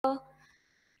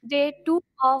Day 2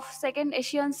 of second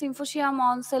Asian Symposium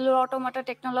on Cellular Automata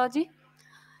Technology.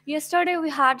 Yesterday we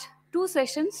had two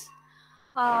sessions.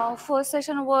 First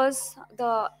session was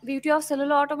the beauty of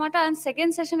cellular automata, and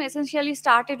second session essentially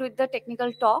started with the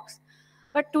technical talks.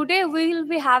 But today we will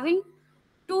be having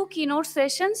two keynote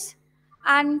sessions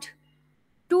and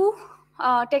two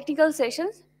technical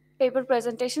sessions, paper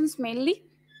presentations mainly.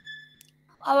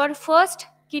 Our first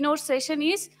keynote session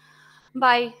is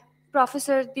by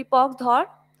Professor Deepak Dhar,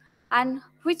 and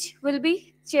which will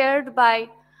be chaired by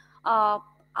uh,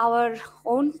 our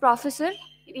own professor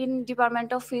in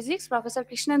Department of Physics, Professor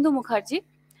Krishnendu Mukherjee.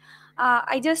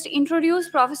 I just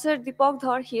introduced Professor Deepak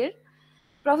Dhar here.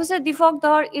 Professor Deepak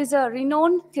Dhar is a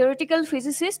renowned theoretical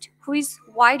physicist who is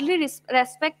widely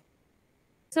respected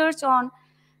research on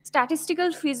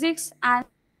statistical physics, and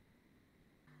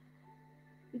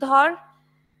Dhar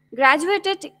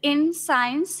graduated in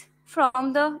science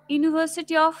from the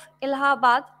University of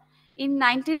Allahabad in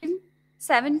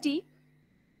 1970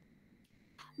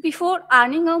 before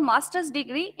earning a master's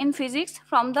degree in physics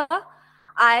from the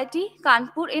IIT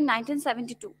Kanpur in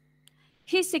 1972.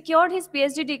 He secured his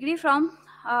PhD degree from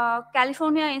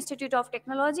California Institute of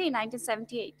Technology in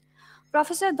 1978.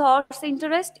 Professor Dhar's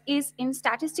interest is in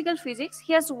statistical physics.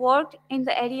 He has worked in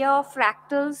the area of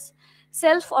fractals,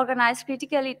 self-organized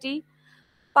criticality,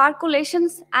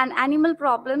 percolations and animal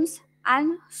problems,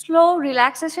 and slow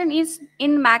relaxation is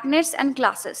in magnets and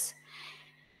glasses.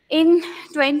 In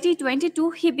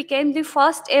 2022, he became the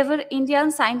first ever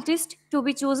Indian scientist to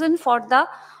be chosen for the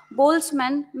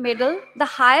Boltzmann Medal, the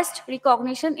highest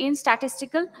recognition in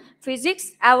statistical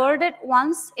physics, awarded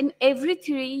once in every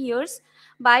 3 years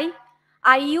by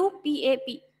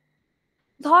IUPAP.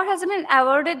 Dhar has been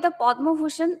awarded the Padma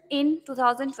Bhushan in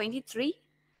 2023.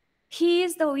 He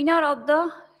is the winner of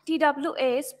the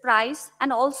TWAS prize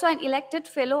and also an elected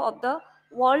fellow of the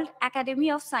World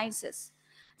Academy of Sciences.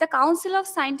 The Council of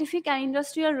Scientific and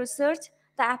Industrial Research,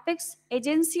 the apex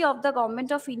agency of the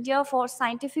Government of India for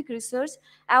Scientific Research,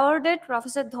 awarded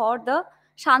Professor Dhar the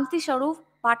Shanti Swarup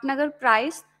Bhatnagar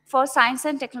Prize for Science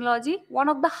and Technology, one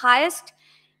of the highest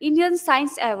Indian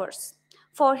science awards,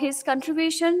 for his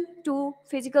contribution to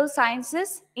physical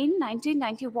sciences in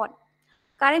 1991.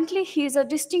 Currently, he is a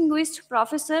distinguished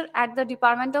professor at the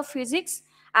Department of Physics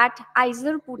at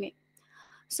IISER, Pune.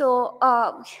 So,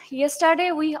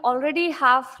 yesterday we already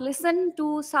have listened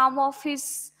to some of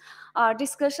his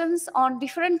discussions on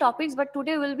different topics, but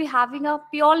today we'll be having a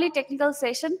purely technical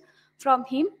session from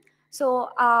him. So,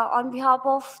 on behalf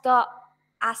of the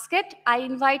ASCAT, I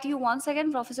invite you once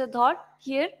again, Professor Dhar,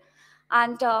 here,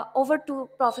 and over to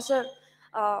Professor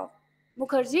uh,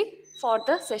 Mukherjee for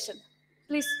the session.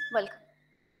 Please welcome.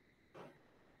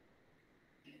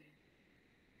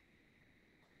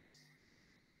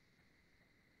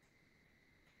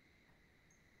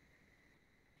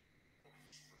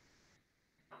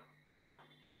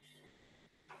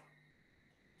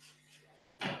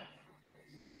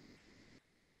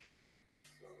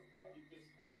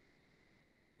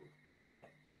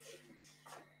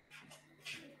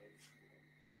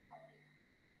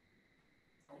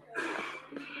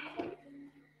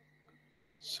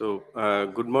 So,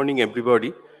 good morning,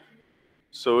 everybody.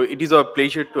 So, it is our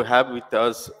pleasure to have with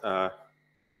us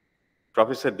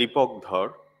Professor Deepak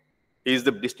Dhar. He is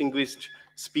the distinguished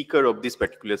speaker of this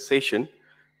particular session.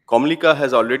 Kamalika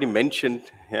has already mentioned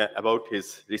about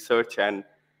his research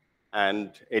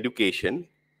and education.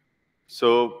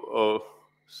 So,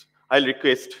 I'll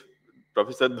request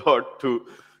Professor Dhar to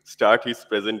start his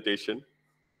presentation.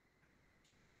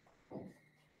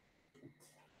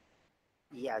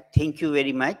 Yeah, thank you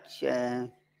very much. I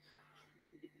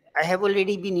have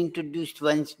already been introduced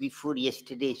once before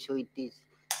yesterday, so it is.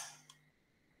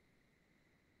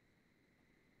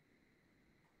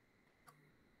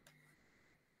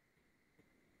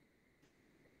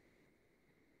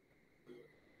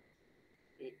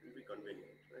 It will be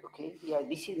convenient, right? Okay, yeah,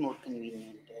 this is more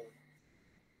convenient.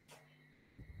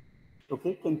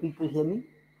 Okay, can people hear me?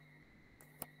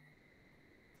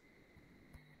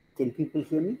 Can people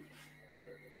hear me?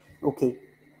 Okay,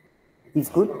 it's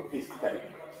good?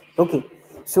 Okay,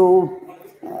 so,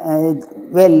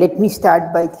 well, let me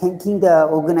start by thanking the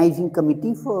organizing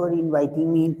committee for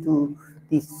inviting me to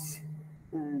this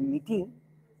meeting.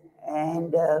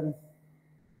 And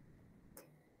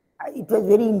it was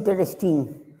very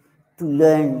interesting to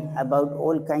learn about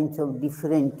all kinds of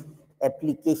different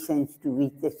applications to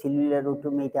which the cellular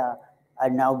automata are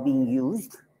now being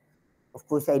used. Of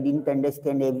course, I didn't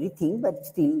understand everything, but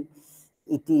still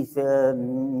it is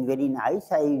very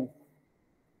nice.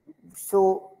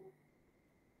 So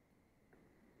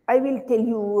I will tell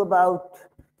you about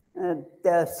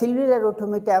the cellular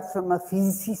automata from a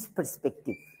physicist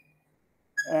perspective.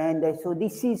 And so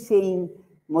this is saying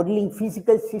modeling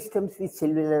physical systems with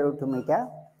cellular automata.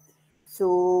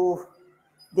 So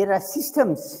there are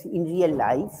systems in real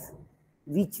life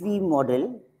which we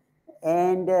model,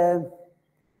 and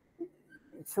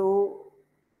so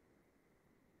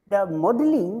the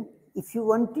modeling, if you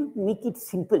want to make it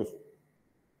simple,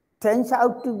 turns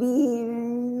out to be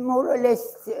more or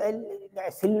less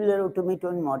a cellular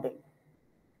automaton model.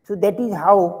 So that is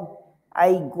how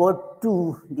I got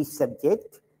to this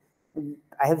subject.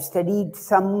 I have studied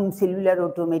some cellular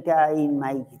automata in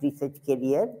my research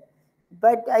career,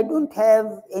 but I don't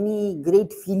have any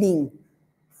great feeling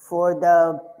for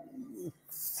the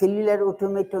cellular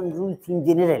automaton rules in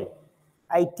general.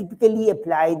 I typically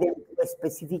apply them to a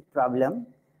specific problem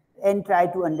and try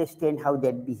to understand how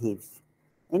that behaves.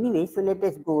 Anyway, so let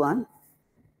us go on.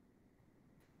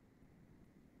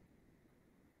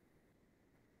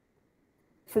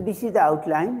 So this is the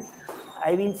outline.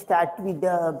 I will start with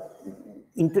the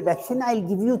introduction. I'll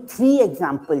give you 3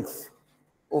 examples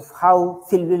of how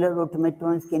cellular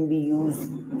automatons can be used,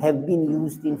 have been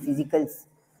used in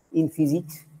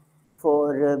physics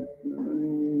for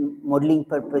modeling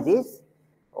purposes.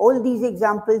 All these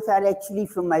examples are actually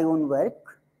from my own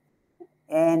work,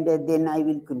 and then I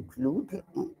will conclude.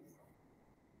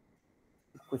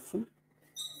 Question?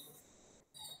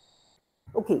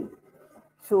 Okay,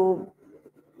 so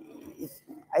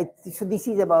so this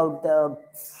is about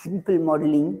simple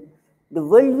modeling. The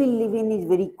world we live in is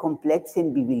very complex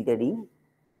and bewildering.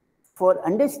 For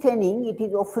understanding, it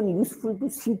is often useful to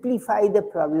simplify the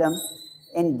problem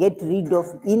and get rid of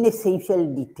inessential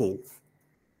details.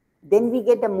 Then we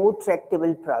get a more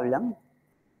tractable problem,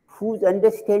 whose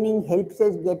understanding helps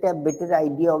us get a better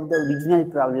idea of the original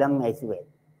problem as well.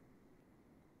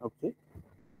 Okay.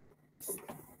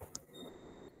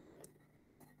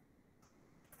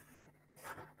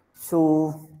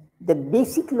 So the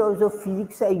basic laws of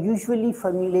physics are usually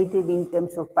formulated in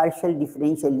terms of partial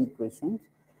differential equations.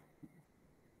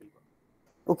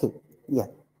 Okay, yeah.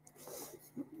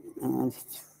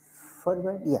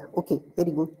 Forward, yeah, okay,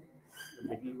 very good. The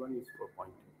middle one is for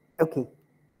point. Okay.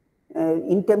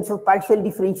 In terms of partial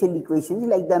differential equations,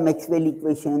 like the Maxwell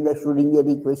equation, the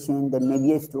Schrodinger equation, the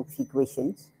Navier-Stokes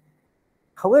equations.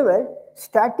 However,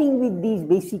 starting with these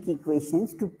basic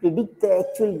equations to predict the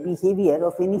actual behavior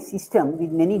of any system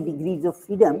with many degrees of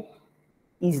freedom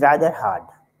is rather hard.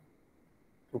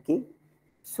 Okay.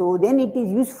 So then it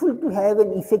is useful to have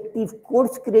an effective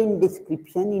coarse-grained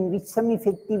description in which some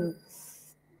effective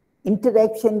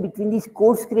interaction between these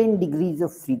coarse-grained degrees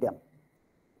of freedom.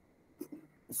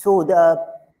 So the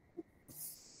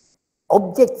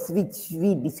objects which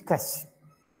we discuss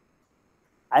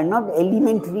are not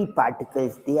elementary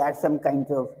particles. They are some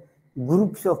kinds of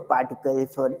groups of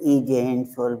particles or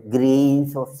agents or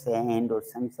grains of sand or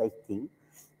some such thing.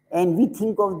 And we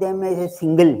think of them as a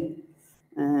single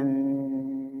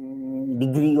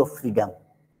degree of freedom.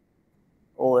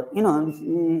 Or, you know,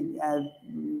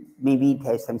 maybe it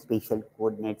has some spatial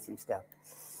coordinates and stuff.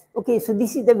 Okay, so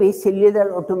this is the way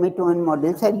cellular automaton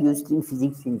models are used in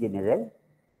physics in general.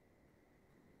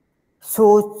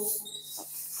 So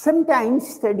sometimes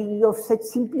study of such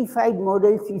simplified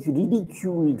models is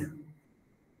ridiculed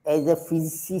as a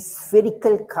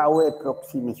spherical cow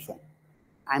approximation.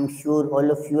 I'm sure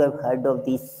all of you have heard of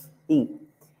this thing.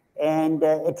 And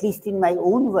at least in my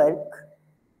own work,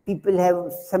 people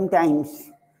have sometimes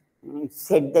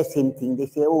said the same thing. They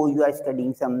say, oh, you are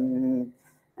studying some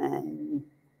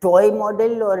toy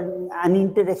model or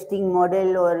uninteresting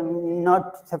model or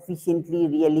not sufficiently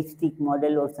realistic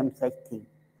model or some such thing.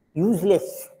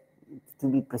 Useless, to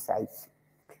be precise.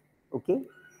 Okay?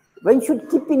 One should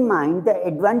keep in mind the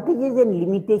advantages and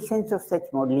limitations of such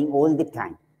modeling all the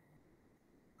time.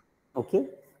 Okay?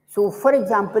 So, for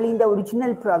example, in the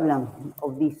original problem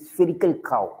of the spherical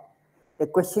cow, the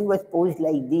question was posed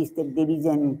like this, that there is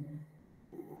an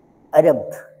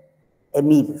Arab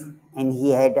emir and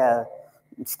he had a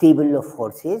stable of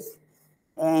horses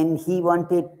and he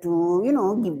wanted to, you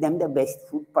know, give them the best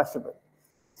food possible.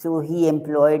 So he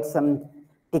employed some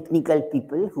technical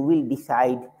people who will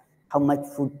decide how much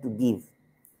food to give.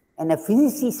 And a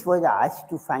physicist was asked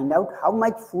to find out how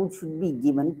much food should be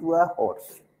given to a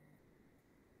horse.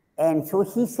 And so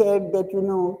he said that, you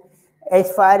know,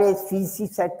 as far as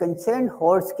physicists are concerned,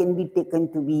 horse can be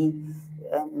taken to be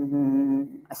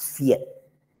a sphere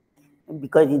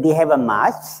because they have a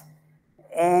mass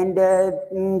and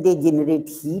they generate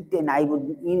heat, and I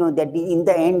would, you know, that in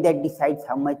the end that decides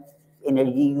how much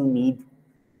energy you need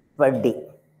per day.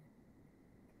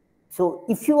 So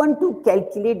if you want to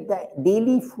calculate the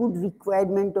daily food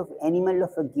requirement of animal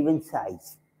of a given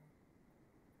size,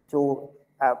 so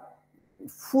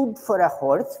food for a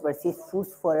horse versus food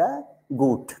for a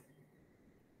goat,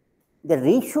 the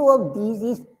ratio of these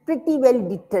is pretty well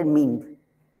determined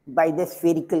by the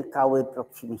spherical cow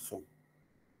approximation.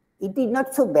 It is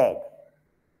not so bad.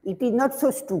 It is not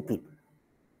so stupid.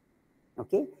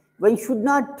 Okay, one should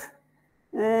not,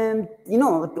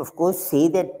 of course, say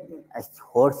that a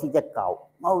horse is a cow.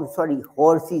 Oh, sorry,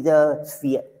 horse is a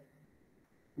sphere.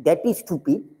 That is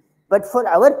stupid. But for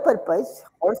our purpose,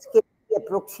 horse can be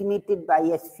approximated by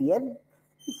a sphere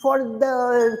for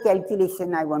the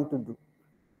calculation I want to do.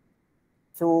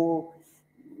 So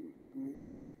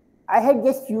I had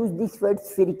just used this word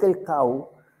spherical cow,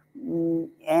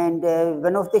 and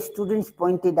one of the students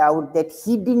pointed out that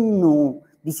he didn't know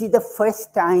this is the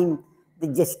first time the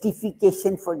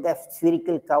justification for the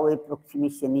spherical cow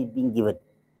approximation is being given.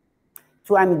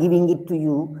 So I'm giving it to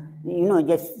you,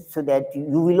 just so that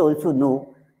you will also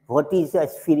know what is a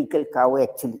spherical cow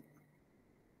actually.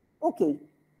 Okay.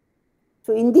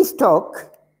 So in this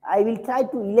talk, I will try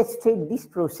to illustrate this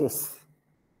process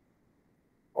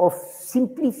of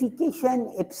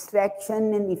simplification,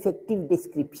 abstraction, and effective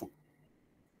description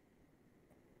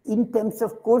in terms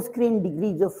of coarse-grained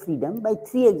degrees of freedom by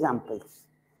 3 examples.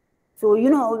 So,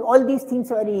 all these things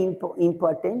are very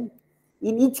important.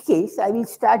 In each case, I will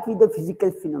start with the physical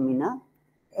phenomena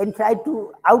and try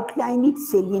to outline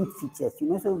its salient features.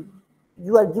 So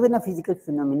you are given a physical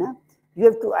phenomena, you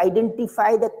have to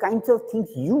identify the kinds of things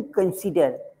you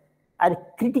consider are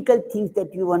critical things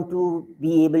that you want to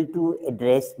be able to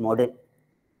address, model.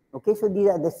 Okay, so these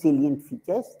are the salient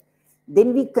features.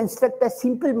 Then we construct a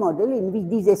simple model in which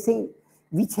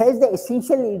which has the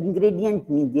essential ingredient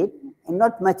needed and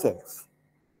not much else.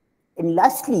 And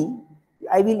lastly,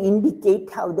 I will indicate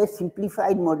how the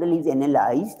simplified model is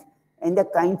analyzed and the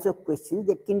kinds of questions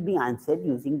that can be answered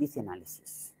using this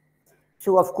analysis.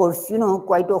 So of course,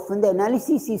 quite often the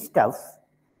analysis is tough,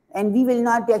 and we will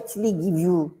not actually give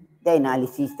you the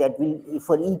analysis that will,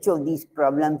 for each of these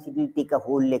problems, it will take a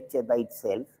whole lecture by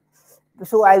itself.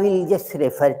 So I will just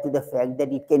refer to the fact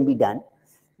that it can be done.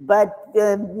 But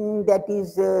that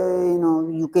is,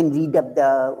 you can read up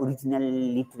the original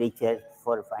literature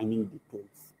for finding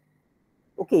details.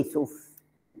 Okay, so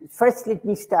first let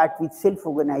me start with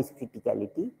self-organized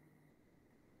criticality.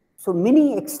 So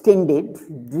many extended,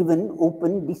 driven,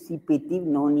 open, dissipative,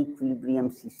 non-equilibrium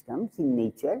systems in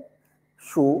nature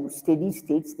show steady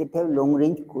states that have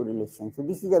long-range correlation. So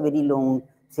this is a very long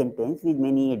sentence with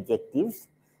many adjectives.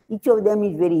 Each of them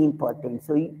is very important.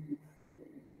 So,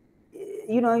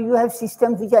 you have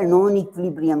systems which are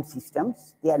non-equilibrium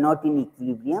systems. They are not in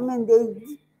equilibrium, and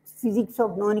the physics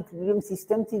of non-equilibrium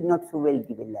systems is not so well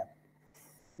developed.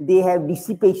 They have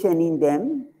dissipation in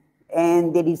them,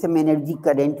 and there is some energy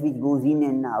current which goes in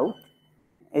and out.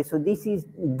 And so this is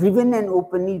driven and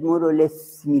open is more or less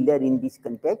similar in this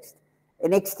context.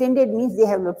 And extended means they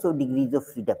have lots of degrees of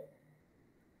freedom.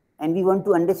 And we want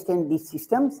to understand these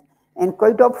systems, and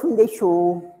quite often they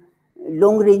show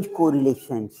long-range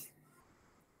correlations.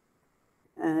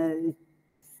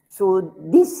 So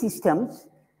these systems,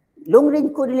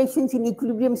 long-range correlations in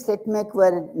equilibrium state mech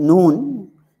were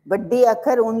known, but they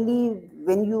occur only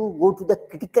when you go to the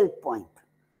critical point.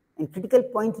 And critical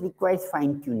point requires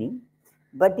fine-tuning.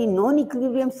 But in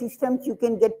non-equilibrium systems, you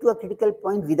can get to a critical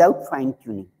point without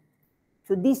fine-tuning.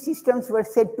 So these systems were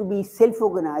said to be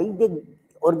self-organized. They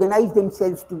organize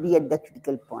themselves to be at the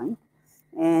critical point,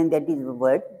 and that is the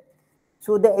word.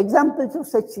 So the examples of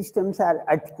such systems are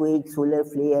earthquakes, solar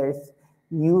flares,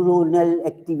 neuronal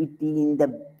activity in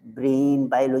the brain,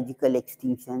 biological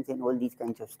extinctions, and all these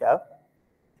kinds of stuff.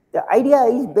 The idea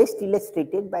is best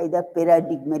illustrated by the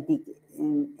paradigmatic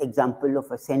example of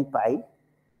a sand pile,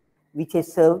 which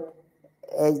has served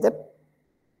as the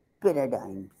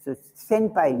paradigm. So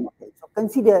sand pile model. So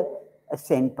consider a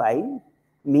sand pile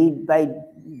made by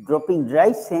dropping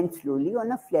dry sand slowly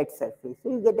on a flat surface. So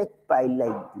you get a pile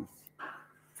like this.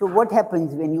 So what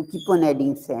happens when you keep on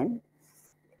adding sand?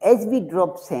 As we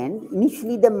drop sand,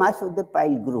 initially the mass of the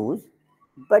pile grows,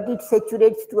 but it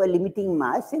saturates to a limiting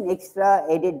mass and extra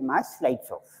added mass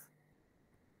slides off.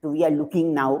 So we are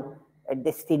looking now at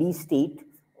the steady state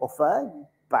of a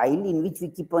pile in which we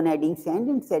keep on adding sand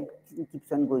and sand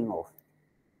keeps on going off.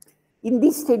 In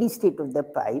this steady state of the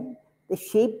pile, the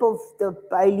shape of the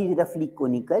pile is roughly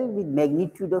conical with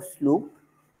magnitude of slope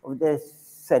of the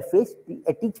surface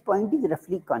at each point is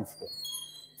roughly constant.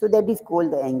 So that is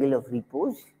called the angle of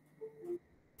repose.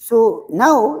 So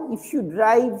now if you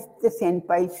drive the sand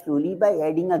pile slowly by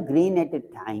adding a grain at a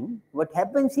time, what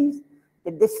happens is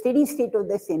that the steady state of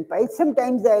the sand pile,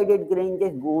 sometimes the added grain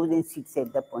just goes and sits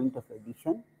at the point of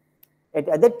addition. At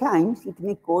other times, it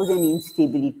may cause an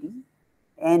instability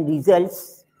and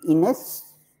results in a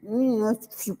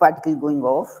few particles going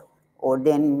off, or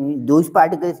then those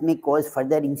particles may cause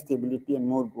further instability and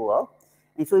more go off.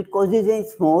 And so it causes a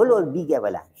small or big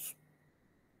avalanche.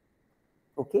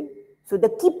 Okay. So the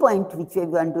key point which I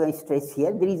want to stress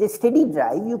here, there is a steady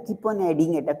drive, you keep on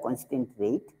adding at a constant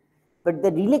rate, but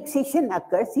the relaxation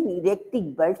occurs in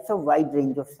erratic bursts of wide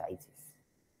range of sizes.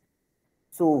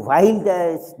 So while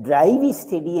the drive is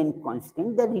steady and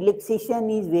constant, the relaxation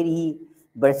is very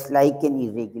burst-like and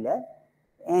irregular.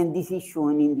 And this is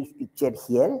shown in this picture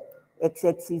here.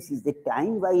 X-axis is the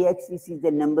time, Y-axis is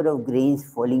the number of grains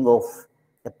falling off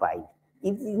the pile.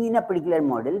 It's in a particular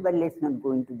model, but let's not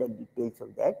go into the details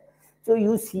of that. So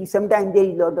you see, sometimes there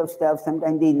is a lot of stuff,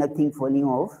 sometimes there is nothing falling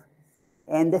off.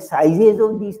 And the sizes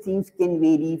of these things can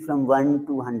vary from 1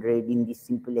 to 100 in this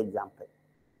simple example.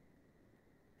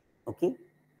 Okay.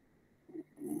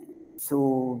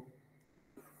 So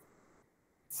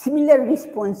similar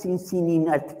response is seen in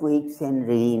earthquakes and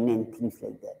rain and things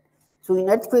like that. So in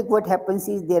earthquake, what happens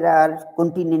is there are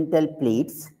continental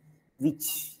plates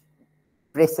which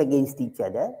press against each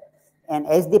other, and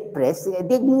as they press,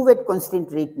 they move at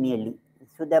constant rate nearly.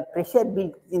 So the pressure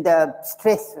builds in the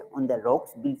stress on the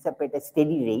rocks builds up at a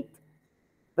steady rate,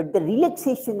 but the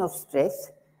relaxation of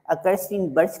stress occurs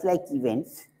in burst-like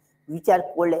events which are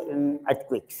called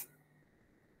earthquakes.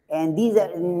 And these are,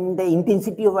 the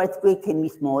intensity of earthquake can be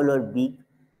small or big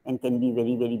and can be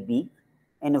very, very big.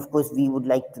 And of course, we would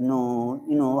like to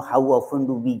know, how often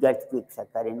do big earthquakes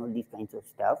occur and all these kinds of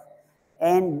stuff.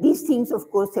 And these things, of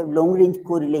course, have long-range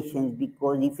correlations,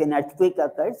 because if an earthquake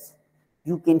occurs,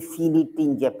 you can feel it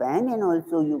in Japan and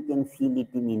also you can feel it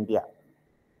in India,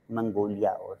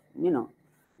 Mongolia, or,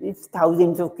 it's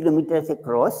thousands of kilometers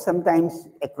across, sometimes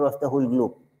across the whole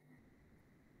globe.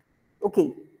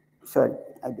 Okay, sorry,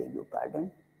 I beg your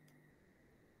pardon.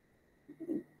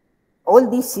 All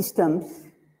these systems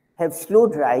have slow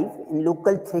drive and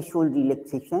local threshold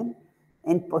relaxation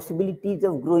and possibilities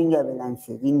of growing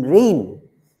avalanches. In rain,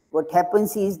 what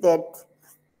happens is that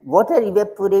water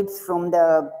evaporates from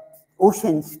the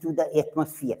oceans to the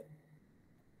atmosphere.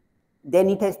 Then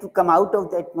it has to come out of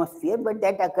the atmosphere, but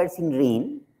that occurs in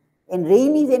rain. And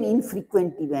rain is an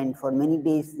infrequent event. For many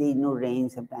days, there is no rain.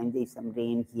 Sometimes there is some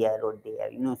rain here or there.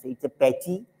 So it's a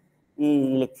patchy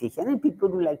relaxation. And people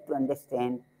would like to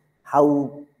understand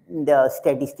how the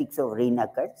statistics of rain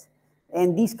occurs.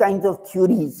 And these kinds of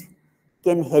theories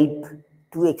can help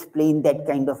to explain that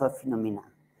kind of a phenomena.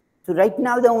 So right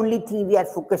now, the only thing we are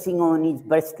focusing on is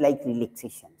burst-like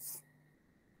relaxations.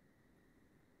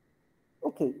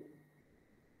 Okay.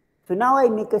 So now I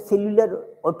make a cellular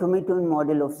automaton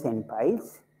model of sand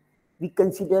piles. We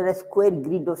consider a square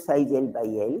grid of size L by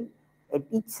L. At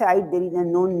each side, there is a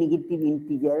non-negative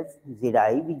integer Zi,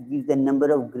 which gives the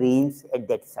number of grains at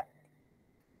that side.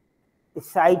 The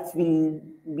sides will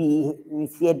be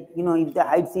said, if the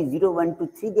height is 0, 1,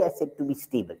 2, 3, they are said to be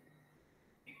stable.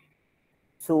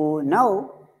 So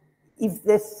now, if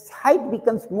the height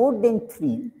becomes more than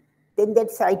 3, then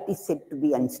that site is said to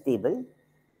be unstable.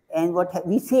 And what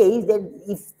we say is that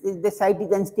if the site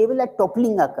is unstable, a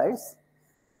toppling occurs.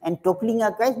 And toppling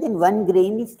occurs, then one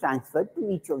grain is transferred to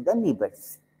each of the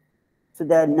neighbors. So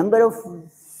the number of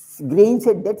grains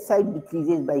at that site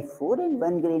decreases by 4, and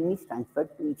one grain is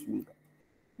transferred to each neighbor.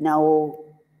 Now,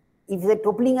 if the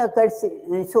toppling occurs,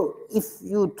 so if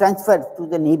you transfer to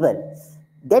the neighbor,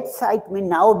 that site may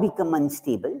now become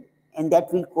unstable, and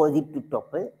that will cause it to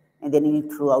topple, and then it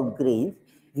will throw out grains,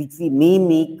 which we may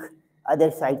make other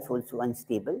sites also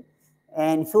unstable.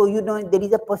 And so, there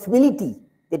is a possibility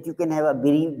that you can have a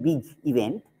very big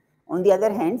event. On the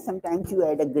other hand, sometimes you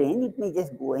add a grain, it may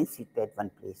just go and sit at one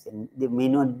place, and there may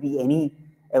not be any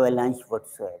avalanche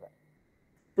whatsoever.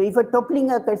 So if a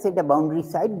toppling occurs at a boundary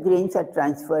site, grains are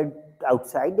transferred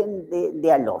outside and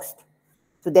they are lost.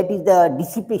 So that is the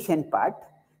dissipation part.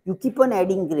 You keep on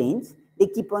adding grains, they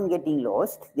keep on getting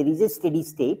lost. There is a steady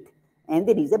state and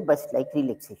there is a burst-like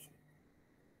relaxation.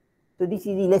 So this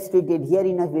is illustrated here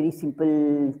in a very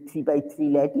simple 3 by 3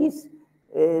 lattice.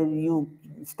 You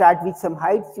start with some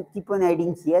heights, you keep on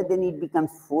adding here, then it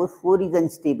becomes 4. 4 is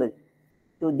unstable.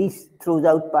 So this throws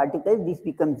out particles, this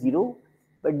becomes 0,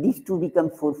 but these two become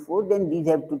 4, 4, then these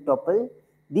have to topple.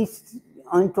 This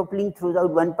on toppling throws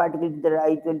out one particle to the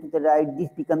right, one to the right, this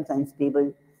becomes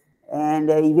unstable, and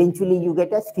eventually you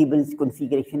get a stable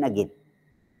configuration again.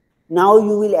 Now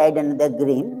you will add another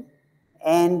grain,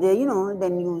 and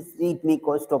then it may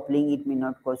cause toppling, it may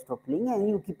not cause toppling, and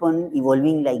you keep on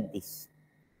evolving like this.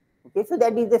 Okay, so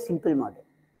that is the simple model.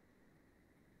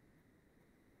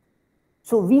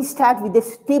 So we start with a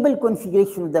stable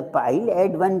configuration of the pile,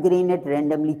 add one grain at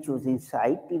randomly chosen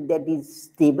site. If that is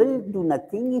stable, do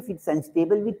nothing. If it's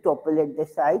unstable, we topple at the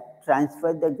site,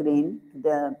 transfer the grain to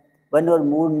the one or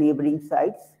more neighboring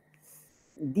sites.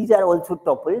 These are also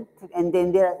toppled, and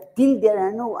then till there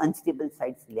are no unstable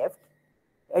sites left.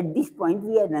 At this point,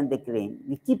 we add another grain.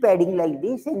 We keep adding like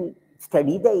this and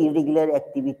study the irregular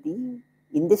activity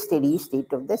in the steady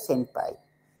state of the sand pile.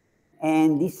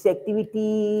 And this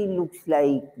activity looks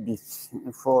like this.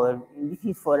 This is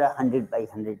for a 100 by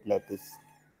 100 lattice.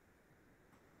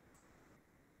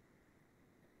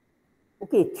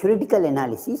 Okay, theoretical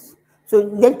analysis. So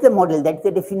that's the model, that's the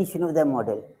definition of the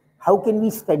model. How can we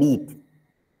study it?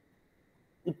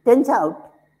 It turns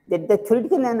out that the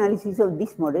theoretical analysis of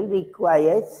this model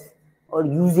requires or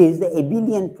uses the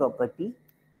abelian property,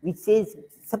 which says,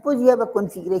 suppose you have a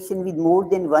configuration with more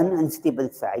than one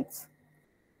unstable sites,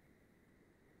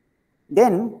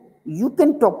 then you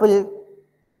can topple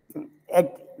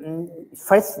at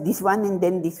first this one and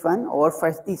then this one, or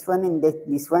first this one and then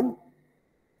this one,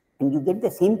 and you get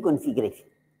the same configuration,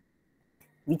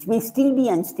 which may still be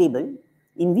unstable,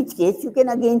 in which case you can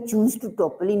again choose to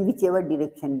topple in whichever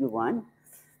direction you want.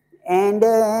 And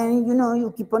you know,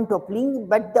 you keep on toppling,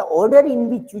 but the order in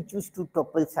which you choose to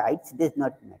topple sites does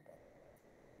not matter.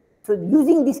 So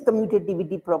using this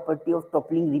commutativity property of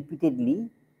toppling repeatedly,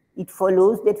 it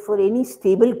follows that for any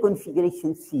stable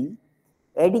configuration C,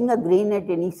 adding a grain at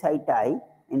any site I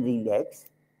and relax,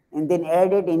 and then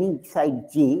add at any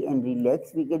site J and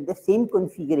relax, we get the same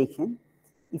configuration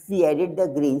if we added the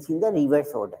grains in the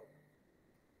reverse order.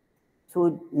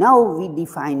 So now we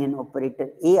define an operator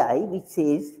AI which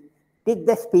says, take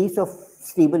the space of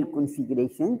stable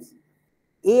configurations.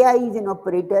 AI is an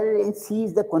operator and C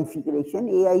is the configuration.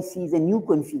 AI C is a new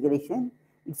configuration.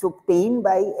 It's obtained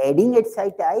by adding at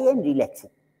site I and relaxing.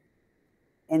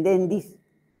 And then this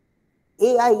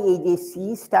AI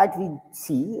AJC start with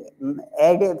C,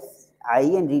 add at I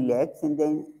and relax, and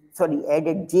then, sorry, add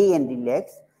at J and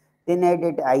relax, then add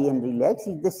at I and relax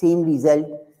is the same result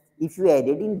if you add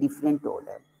it in different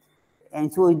order.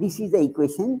 And so this is the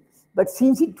equation, but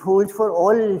since it holds for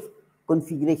all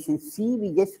configurations C,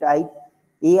 we just write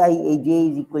AI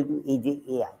AJ is equal to AJ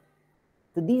AI.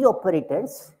 So these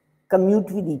operators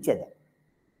commute with each other.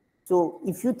 So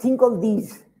if you think of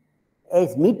these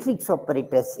as matrix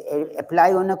operators,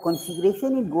 apply on a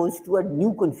configuration, it goes to a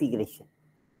new configuration,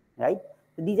 right?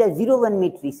 So these are 0-1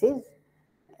 matrices,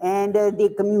 and they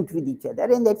commute with each other,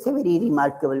 and that's a very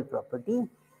remarkable property.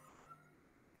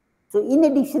 So in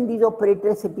addition, these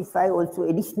operators satisfy also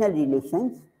additional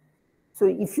relations. So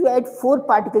if you add 4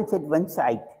 particles at one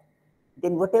site,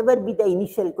 then whatever be the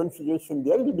initial configuration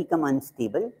there, it will become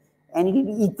unstable, and it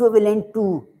will be equivalent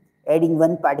to adding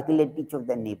 1 particle at each of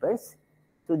the neighbors.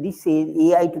 So this says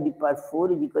AI to the power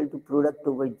 4 is equal to product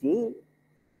over J,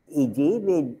 AJ,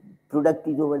 where product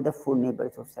is over the 4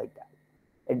 neighbors of site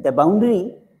I. At the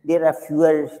boundary, there are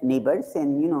fewer neighbors,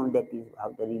 and you know that is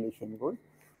how the relation goes.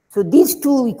 So these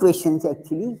two equations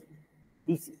actually,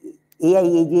 this AI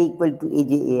AJ equal to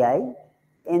AJ AI,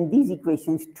 and these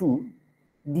equations too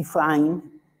define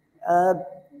a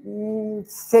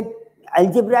set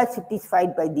algebra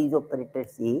satisfied by these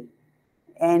operators A,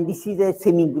 and this is a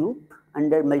semi-group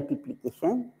under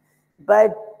multiplication.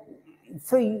 But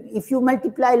so if you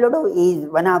multiply a lot of A's,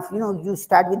 one half, you know, you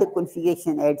start with the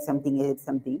configuration, add something, that's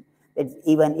A1,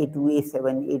 A2,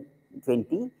 A7,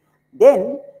 A20,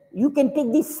 then you can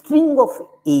take this string of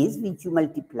A's which you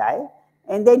multiply,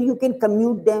 and then you can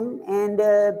commute them and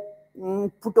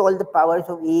put all the powers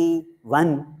of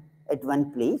A1 at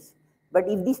one place. But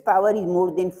if this power is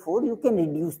more than 4, you can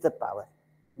reduce the power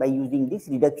by using this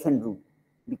reduction rule,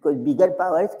 because bigger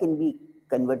powers can be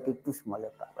converted to smaller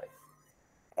powers.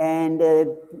 And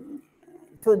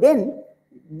so then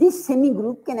this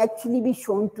semi-group can actually be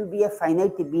shown to be a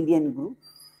finite abelian group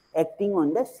acting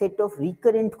on the set of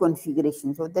recurrent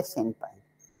configurations of the sand pile.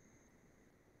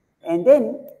 And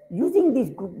then using this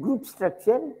group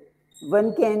structure,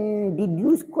 one can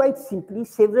deduce quite simply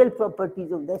several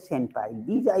properties of the sand pile.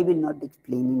 These I will not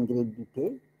explain in great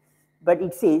detail, but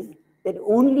it says that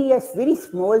only a very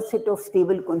small set of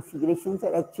stable configurations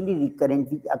are actually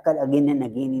recurrent, which occur again and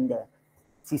again in the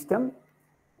system,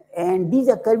 and these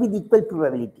occur with equal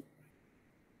probability.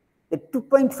 The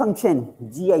 2-point function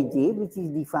Gij, which is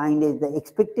defined as the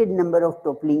expected number of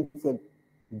topplings at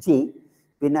J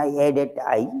when I add at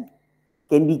I,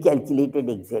 can be calculated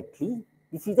exactly.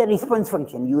 This is a response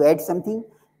function. You add something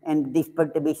and this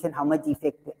perturbation, how much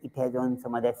effect it has on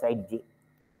some other side J.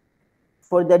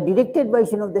 For the directed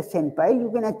version of the sand pile, you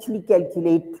can actually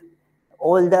calculate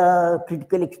all the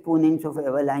critical exponents of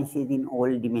avalanches in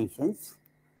all dimensions.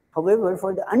 However,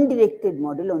 for the undirected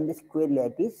model on the square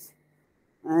lattice,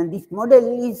 this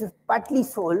model is partly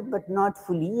solved but not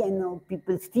fully, and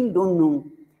people still don't know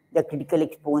the critical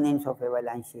exponents of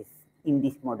avalanches in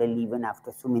this model even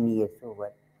after so many years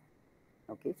over.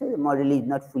 Okay, so the model is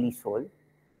not fully solved.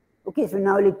 Okay, so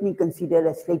now let me consider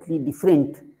a slightly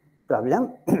different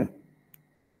problem.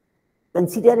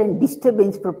 Consider a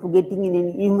disturbance propagating in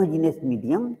an homogeneous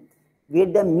medium where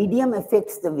the medium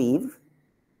affects the wave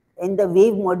and the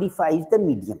wave modifies the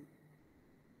medium.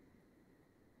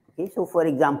 Okay, so for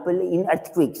example, in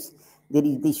earthquakes, there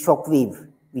is the shock wave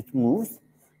which moves,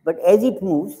 but as it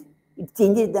moves, it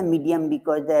changes the medium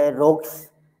because the rocks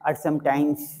are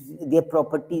sometimes, their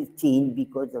properties change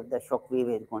because of the shock wave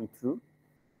has gone through.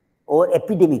 Or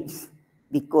epidemics,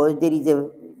 because there is a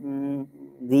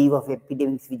wave of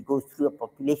epidemics which goes through a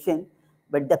population,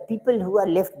 but the people who are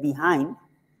left behind,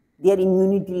 their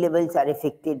immunity levels are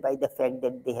affected by the fact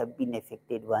that they have been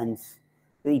affected once.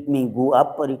 So it may go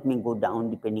up or it may go down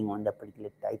depending on the particular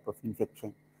type of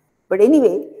infection. But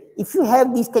anyway, if you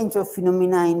have these kinds of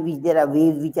phenomena in which there are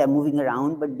waves which are moving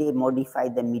around, but they modify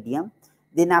the medium,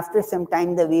 then after some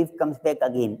time the wave comes back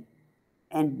again.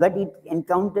 But it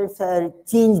encounters a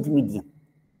changed medium.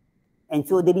 And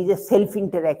so there is a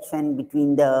self-interaction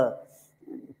between the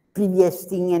previous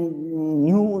thing and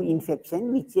new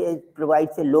infection, which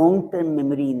provides a long-term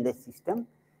memory in the system,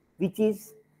 which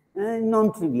is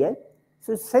non-trivial.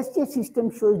 So such a system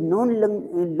shows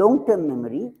long-term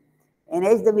memory, and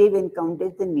as the wave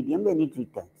encounters the medium, then it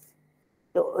returns.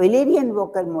 The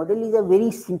Eulerian-Walker model is a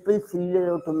very simple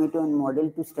cellular automaton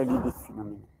model to study this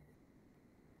phenomenon.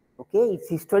 Okay, its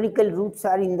historical roots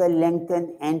are in the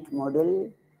Langton ant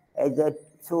model.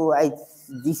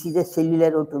 This is a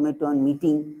cellular automaton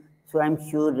meeting, so I'm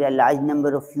sure a large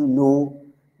number of you know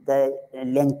the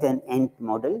Langton ant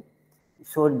model.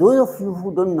 So those of you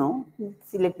who don't know,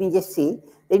 let me just say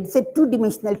that it's a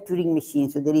two-dimensional Turing machine.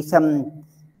 So there is some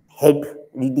head,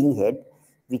 reading head,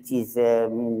 which is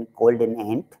called an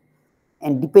ant.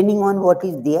 And depending on what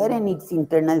is there and its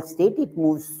internal state, it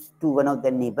moves to one of the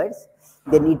neighbors.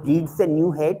 Then it reads the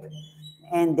new head,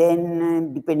 and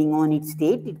then depending on its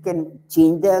state, it can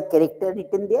change the character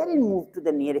written there and move to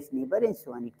the nearest neighbor and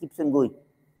so on. It keeps on going.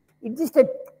 It's just a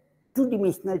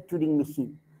two-dimensional Turing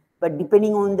machine, but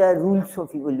depending on the rules of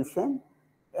evolution,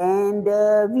 and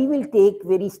we will take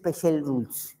very special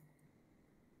rules.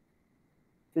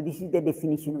 So this is the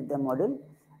definition of the model.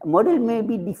 A model may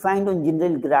be defined on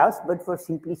general graphs, but for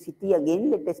simplicity, again,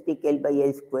 let us take L by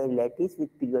L square lattice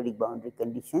with periodic boundary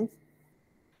conditions.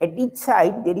 At each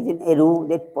side, there is an arrow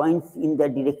that points in the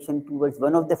direction towards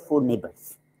one of the four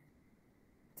neighbors.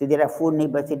 So there are four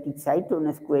neighbors at each side on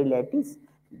a square lattice.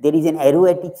 There is an arrow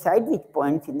at each side which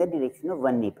points in the direction of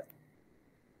one neighbor.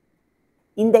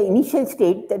 In the initial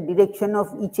state, the direction of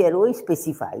each arrow is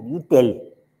specified. You tell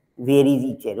where is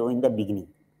each arrow in the beginning.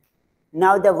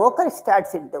 Now the walker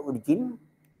starts at the origin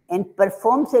and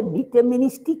performs a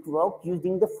deterministic walk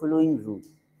using the following rule.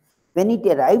 When it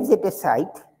arrives at a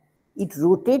site, it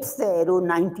rotates the arrow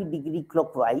 90 degree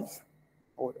clockwise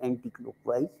or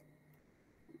anti-clockwise,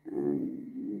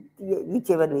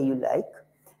 whichever way you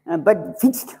like, but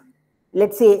fixed,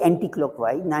 let's say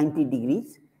anti-clockwise, 90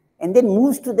 degrees, and then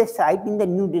moves to the site in the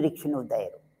new direction of the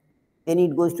arrow. Then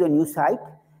it goes to a new site,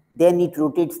 then it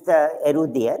rotates the arrow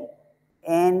there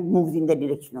and moves in the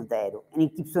direction of the arrow, and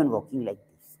it keeps on walking like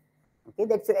this. Okay,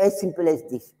 that's as simple as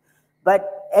this.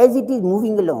 But as it is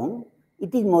moving along,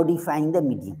 it is modifying the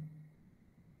medium.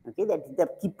 Okay, that's the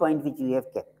key point which we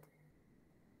have kept.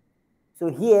 So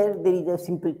here there is a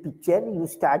simple picture. You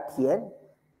start here,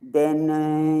 then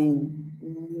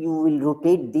you will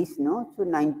rotate this, no? So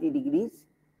 90 degrees,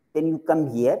 then you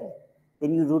come here,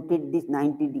 then you rotate this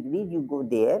 90 degrees, you go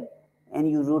there, and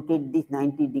you rotate this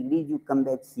 90 degrees, you come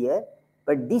back here.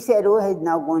 But this arrow has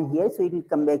now gone here, so it will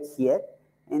come back here,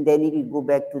 and then it will go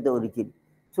back to the origin.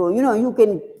 So, you know, you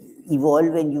can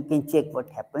evolve and you can check what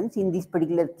happens. In this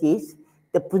particular case,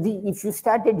 if you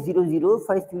start at 0, 0,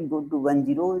 first you will go to 1,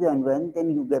 0, then 1,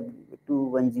 then you get to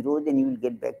 1, 0, then you will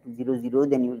get back to 0, 0,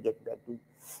 then you will get back to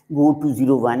go to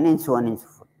 0, 1, and so on and so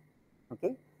forth.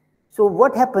 Okay. So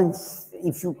what happens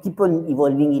if you keep on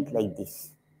evolving it like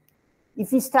this?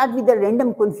 If we start with the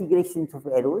random configurations of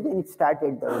arrows and it starts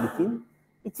at the origin,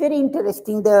 it's very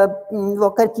interesting. The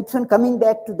walker keeps on coming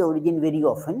back to the origin very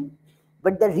often,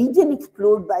 but the region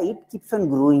explored by it keeps on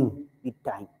growing with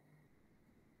time.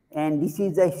 And this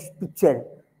is a picture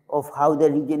of how the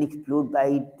region explored by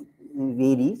it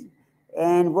varies.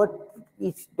 And what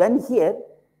is done here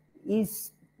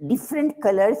is different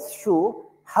colors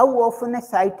show how often a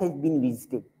site has been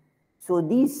visited. So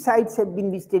these sites have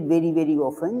been visited very, very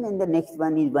often, and the next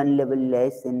one is one level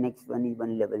less, and next one is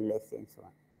one level less, and so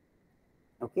on.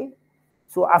 Okay.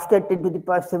 So after 10 to the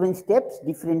power 7 steps,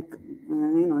 different,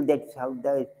 that's how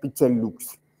the picture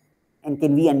looks. And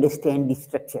can we understand the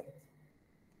structure?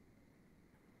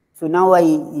 So now I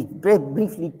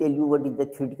briefly tell you what is the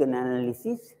theoretical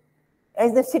analysis.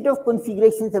 As the set of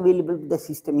configurations available to the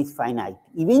system is finite,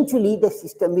 eventually the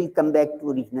system will come back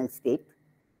to original state,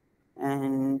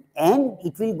 and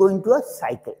it will go into a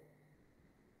cycle.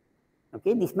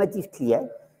 Okay, this much is clear.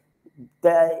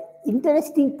 The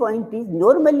interesting point is,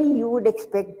 normally you would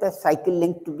expect the cycle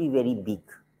length to be very big.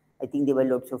 I think there were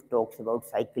lots of talks about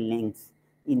cycle lengths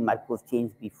in Markov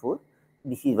chains before.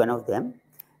 This is one of them.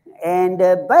 And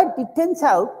but it turns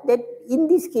out that in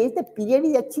this case, the period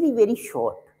is actually very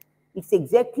short. It's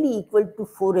exactly equal to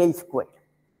 4L squared.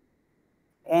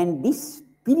 And this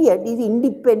period is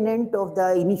independent of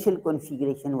the initial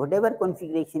configuration. Whatever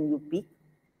configuration you pick,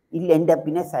 it will end up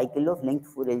in a cycle of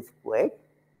length 4L squared.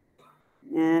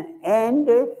 And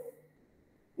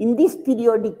in this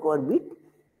periodic orbit,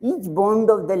 each bond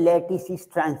of the lattice is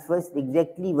transversed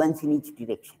exactly once in each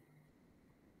direction.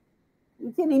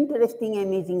 It's an interesting,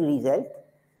 amazing result.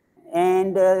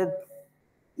 And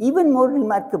even more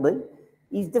remarkable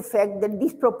is the fact that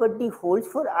this property holds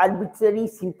for arbitrary,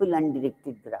 simple,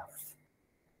 undirected graphs.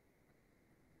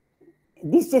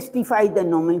 This justifies the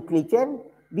nomenclature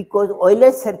because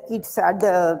Euler circuits are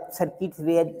the circuits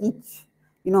where each,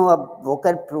 a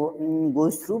Walker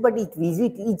goes through, but it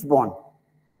visits each bond.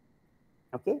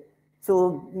 Okay,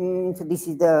 so this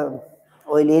is the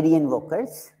Eulerian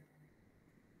Walkers.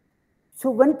 So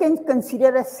one can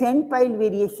consider a sandpile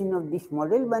variation of this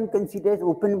model. One considers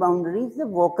open boundaries, the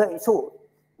Walker. So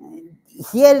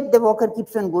here the Walker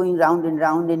keeps on going round and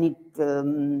round, and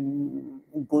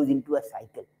it goes into a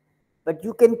cycle. But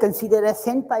you can consider a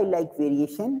sandpile-like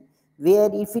variation where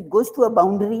if it goes to a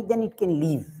boundary, then it can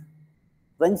leave.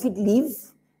 Once it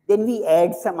leaves, then we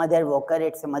add some other Walker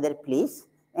at some other place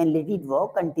and let it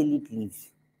walk until it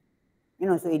leaves.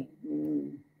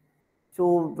 So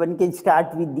one can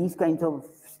start with these kinds of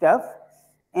stuff.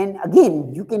 And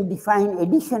again, you can define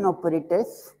addition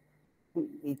operators.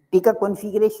 Take a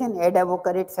configuration, add a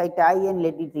Walker at site I and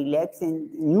let it relax,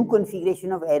 and new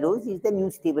configuration of arrows is the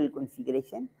new stable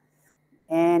configuration.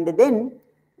 And then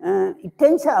it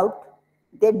turns out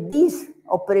that these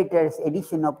operators,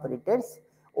 addition operators,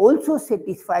 also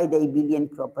satisfy the abelian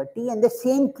property and the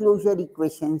same closure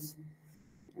equations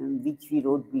which we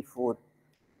wrote before.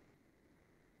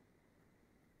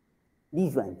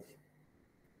 These ones.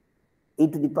 A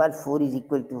to the power 4 is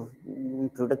equal to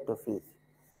product of A.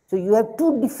 So you have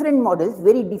two different models,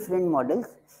 very different models,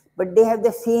 but they have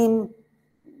the same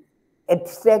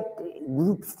abstract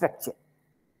group structure.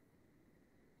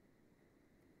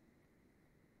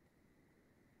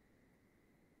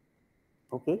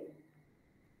 Okay.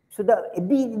 So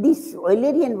this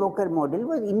Eulerian Walker model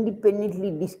was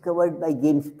independently discovered by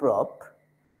James Propp,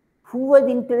 who was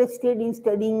interested in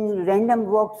studying random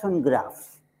walks on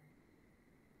graphs.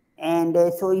 And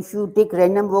so if you take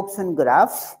random walks on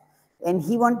graphs, and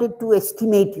he wanted to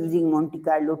estimate using Monte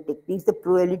Carlo techniques the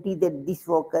probability that this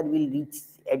walker will reach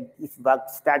at this walk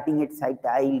starting at site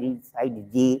I, reach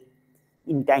site J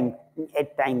in time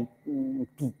at time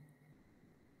t.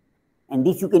 And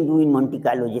this you can do in Monte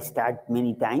Carlo, just start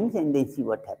many times and then see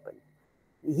what happens.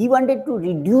 He wanted to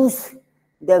reduce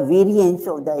the variance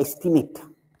of the estimate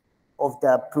of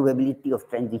the probability of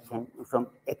transition from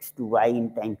x to y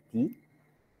in time t.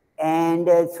 And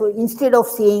so instead of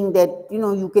saying that,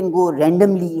 you can go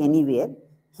randomly anywhere,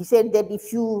 he said that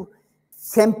if you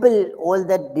sample all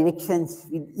the directions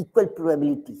with equal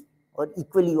probability or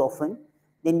equally often,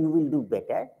 then you will do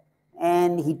better.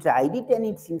 And he tried it and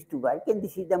it seems to work, and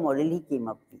this is the model he came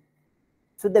up with.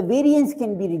 So the variance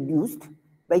can be reduced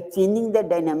by changing the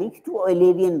dynamics to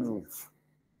Eulerian rules.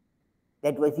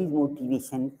 That was his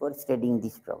motivation for studying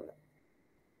this problem.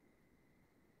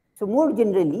 So more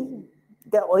generally,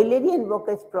 the Eulerian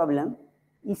Walker's problem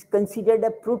is considered a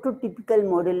prototypical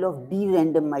model of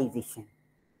de-randomization.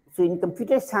 So in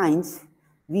computer science,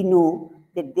 we know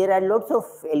that there are lots of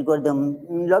algorithms,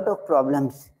 lot of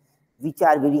problems which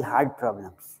are very hard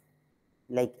problems,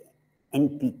 like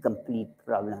NP-complete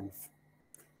problems.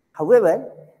 However,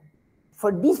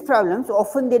 for these problems,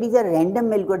 often there is a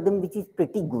random algorithm which is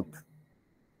pretty good.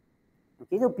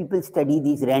 Okay, so people study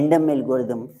these random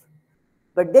algorithms.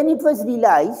 But then it was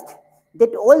realized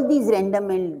that all these random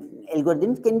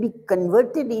algorithms can be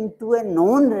converted into a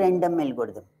non-random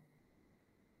algorithm.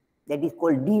 That is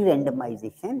called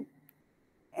de-randomization.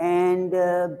 And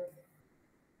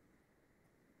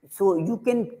So you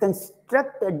can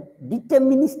construct a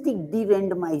deterministic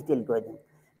de-randomized algorithm,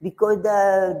 because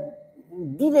the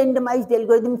de-randomized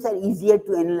algorithms are easier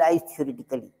to analyze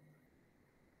theoretically.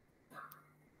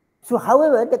 So,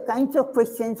 however, the kinds of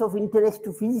questions of interest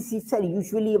to physicists are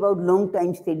usually about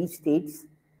long-time steady states,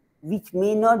 which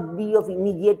may not be of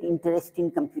immediate interest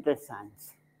in computer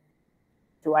science.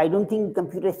 So, I don't think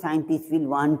computer scientists will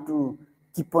want to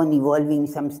keep on evolving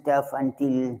some stuff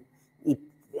until it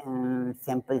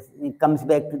it comes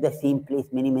back to the same place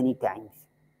many times,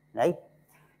 right?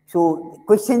 So,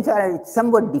 questions are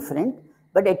somewhat different,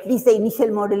 but at least the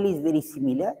initial model is very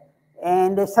similar.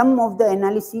 And some of the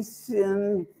analysis,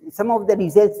 some of the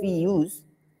results we use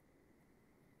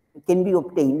can be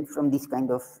obtained from this kind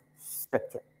of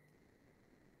structure.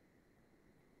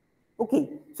 Okay,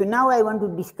 so now I want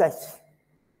to discuss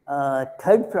a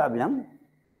third problem,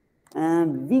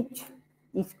 which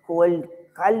is called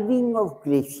calving of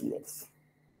glaciers.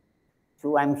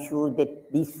 So I'm sure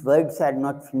that these words are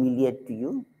not familiar to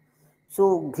you.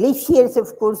 So glaciers,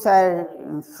 of course, are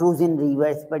frozen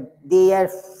rivers, but they are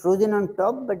frozen on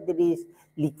top, but there is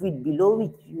liquid below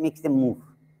which makes them move.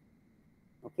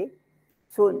 Okay,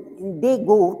 so they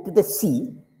go to the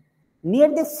sea.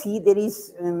 Near the sea, there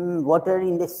is water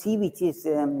in the sea which is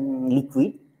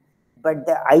liquid, but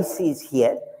the ice is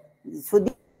here. So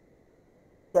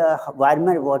the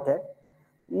warmer water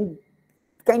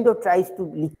kind of tries to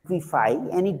liquefy,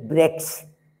 and it breaks,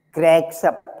 cracks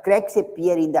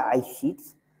appear in the ice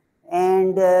sheets,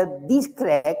 and these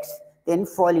cracks then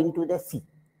fall into the sea.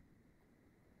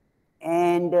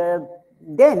 And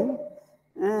then,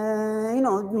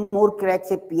 more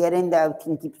cracks appear and the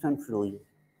thing keeps on flowing.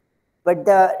 But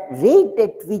the rate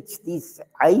at which this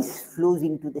ice flows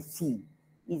into the sea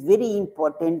is very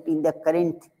important in the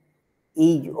current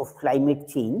age of climate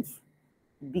change,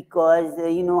 because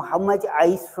how much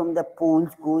ice from the poles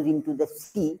goes into the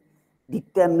sea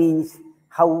determines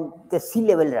how the sea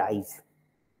level rise.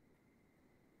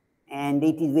 And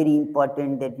it is very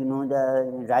important that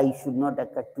the rise should not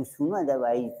occur too soon,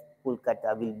 otherwise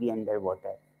Kolkata will be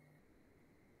underwater.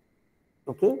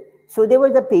 Okay, so there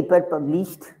was a paper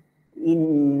published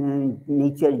in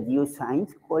Nature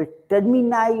Geoscience called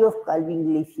Termini of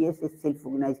Calving Glaciers, a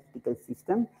Self-Organized Critical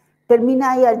System.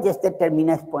 Termini are just the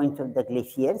terminus points of the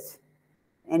glaciers,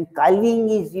 and calving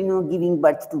is giving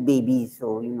birth to babies.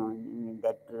 So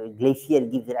that glacier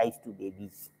gives rise to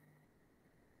babies.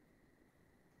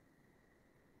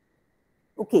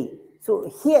 Okay,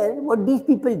 so here what these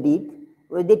people did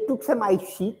was they took some ice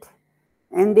sheet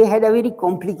and they had a very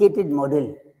complicated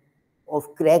model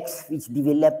of cracks which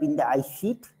develop in the ice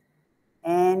sheet,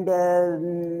 and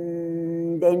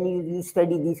then you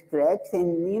study these cracks,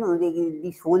 and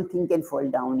this whole thing can fall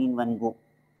down in one go.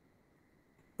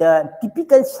 The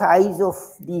typical size of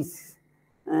these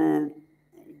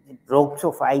rocks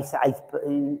of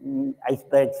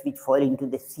icebergs which fall into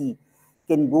the sea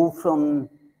can go from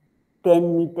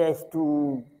 10 meters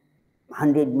to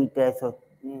 100 meters or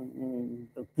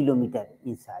kilometer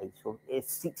in size. So a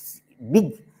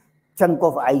big chunk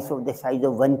of ice of the size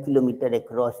of 1 kilometer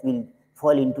across will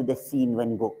fall into the sea in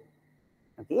one go.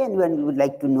 Okay, and one would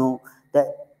like to know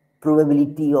the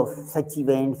probability of such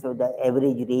events or the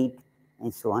average rate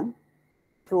and so on.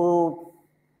 So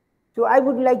I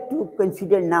would like to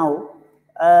consider now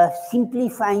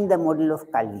simplifying the model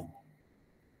of calving.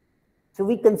 So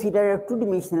we consider a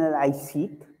two-dimensional ice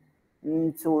sheet.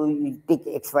 So you take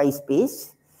xy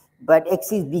space, but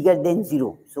x is bigger than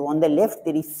 0. So on the left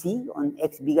there is C, on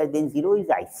x bigger than 0 is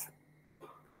ice.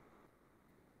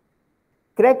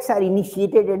 Cracks are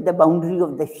initiated at the boundary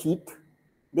of the sheet,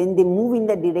 then they move in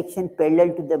the direction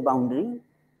parallel to the boundary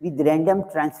with random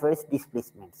transverse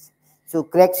displacements. So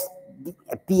cracks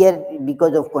appear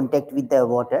because of contact with the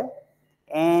water,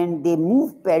 and they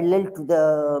move parallel to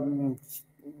the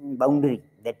boundary.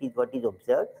 That is what is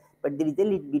observed, but there is a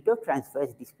little bit of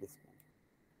transverse displacement.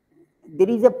 There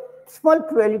is a small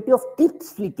probability of tip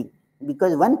splitting,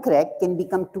 because one crack can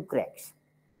become two cracks.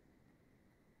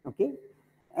 Okay,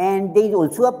 and there is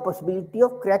also a possibility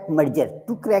of crack merger.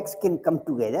 Two cracks can come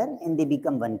together and they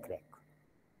become one crack.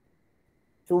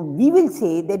 So we will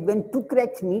say that when two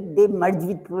cracks meet, they merge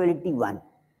with probability 1.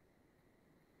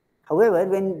 However,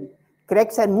 when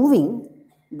cracks are moving,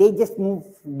 they just move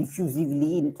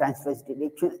diffusively in transverse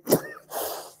direction.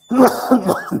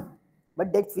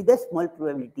 But that's with a small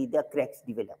probability the cracks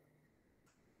develop.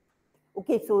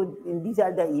 Okay, so these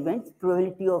are the events.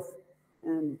 Probability of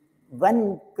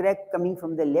one crack coming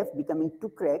from the left becoming two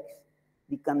cracks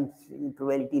becomes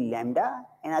probability lambda,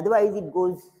 and otherwise it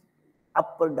goes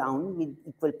up or down with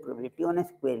equal probability on a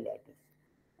square lattice.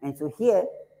 And so here,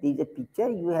 there is a picture.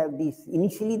 You have this,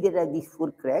 initially there are these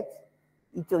 4 cracks.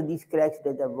 Each of these cracks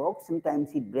does a work. Sometimes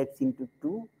it breaks into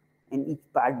 2, and each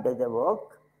part does a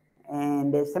work.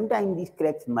 And sometimes these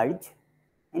cracks merge,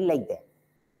 and like that.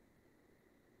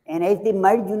 And as they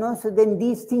merge, so then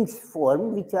these things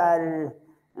form, which are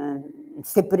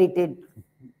separated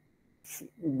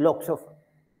blocks of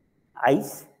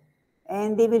ice,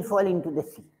 and they will fall into the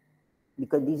sea,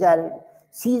 because these are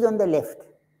seas on the left.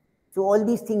 So all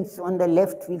these things on the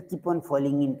left will keep on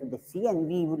falling into the sea, and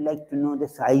we would like to know the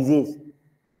sizes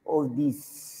of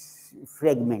these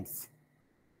fragments.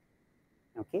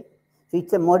 Okay, so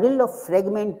it's a model of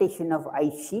fragmentation of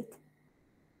ice sheet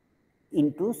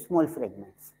into small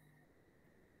fragments.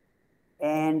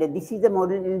 And this is the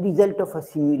model result of a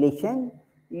simulation.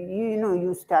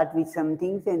 You start with some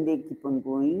things and they keep on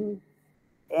going.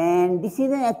 And this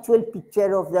is an actual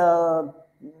picture of the,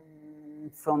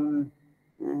 from,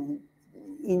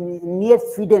 near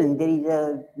Sweden, there is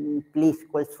a place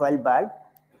called Svalbard,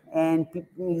 and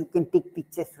you can take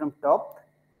pictures from top,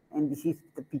 and this is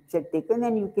the picture taken,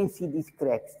 and you can see these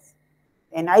cracks.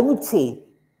 And I would say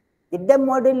that the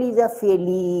model is a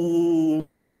fairly,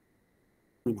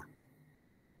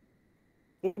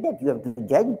 that you have to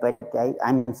judge, but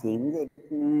I'm saying that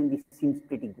this seems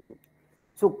pretty good.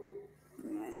 So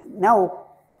now,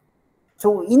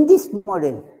 so in this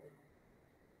model,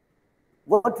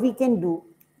 what we can do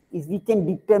is we can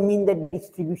determine the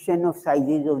distribution of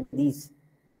sizes of these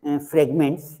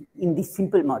fragments in this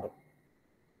simple model.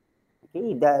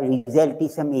 Okay, the result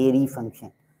is some airy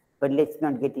function, but let's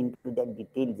not get into that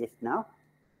detail just now.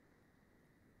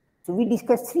 So we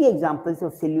discussed 3 examples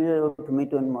of cellular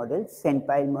automaton models: sand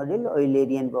pile model,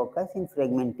 Eulerian Walkers, and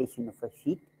fragmentation of a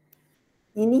sheet.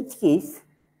 In each case,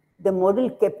 the model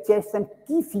captures some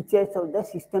key features of the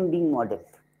system being modeled,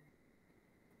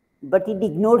 but it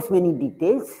ignores many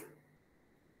details.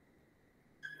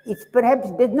 It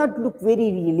perhaps does not look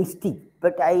very realistic,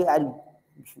 but I'll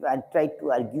try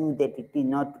to argue that it is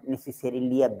not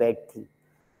necessarily a bad thing.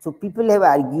 So people have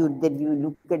argued that you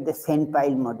look at the sand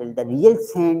pile model, the real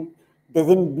sand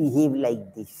doesn't behave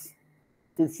like this.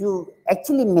 So if you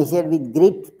actually measure with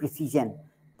great precision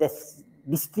the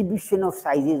distribution of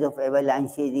sizes of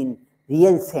avalanches in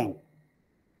real sand,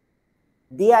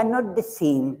 they are not the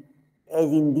same as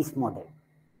in this model.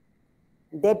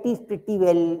 That is pretty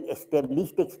well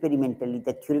established experimentally.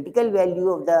 The theoretical value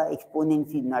of the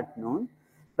exponents is not known,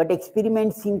 but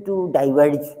experiments seem to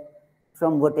diverge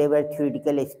from whatever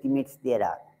theoretical estimates there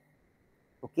are.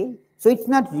 Okay, so it's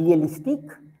not realistic,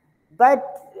 but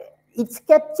it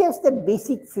captures the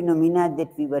basic phenomena that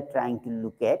we were trying to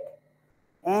look at,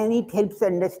 and it helps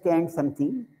understand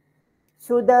something.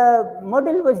 So the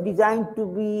model was designed to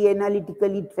be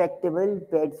analytically tractable,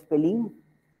 paired spelling,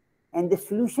 and the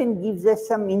solution gives us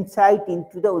some insight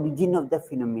into the origin of the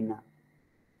phenomena.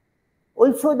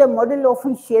 Also, the model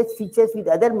often shares features with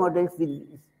other models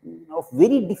of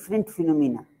very different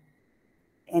phenomena,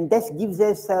 and thus gives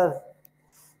us a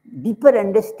deeper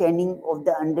understanding of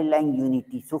the underlying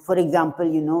unity. So, for example,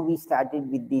 we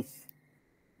started with this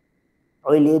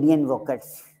Eulerian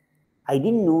Walkers. I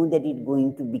didn't know that it's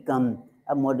going to become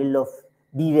a model of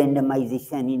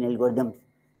de-randomization in algorithms,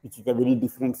 which is a very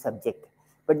different subject.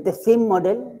 But the same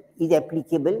model is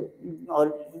applicable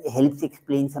or helps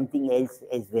explain something else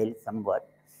as well somewhat.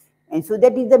 And so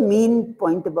that is the main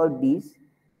point about these,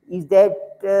 is that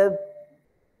the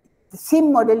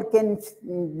same model can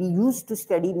be used to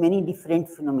study many different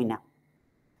phenomena.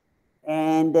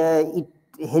 And it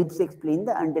helps explain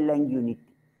the underlying unity.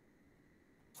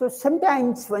 So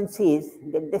sometimes one says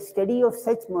that the study of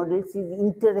such models is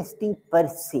interesting per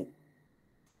se.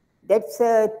 That's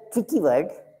a tricky word,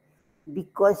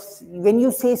 because when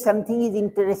you say something is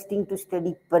interesting to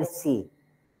study per se,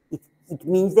 it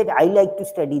means that I like to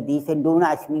study this and don't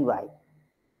ask me why.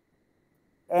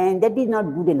 And that is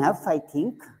not good enough, I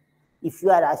think. If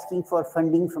you are asking for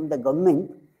funding from the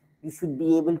government, you should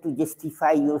be able to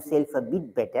justify yourself a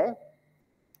bit better.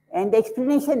 And the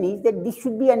explanation is that this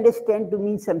should be understood to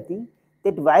mean something,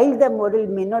 that while the model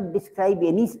may not describe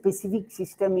any specific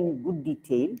system in good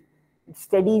detail, its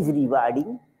study is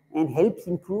rewarding and helps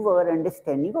improve our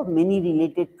understanding of many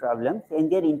related problems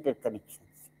and their interconnections.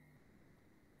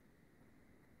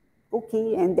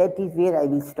 Okay, and that is where I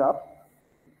will stop,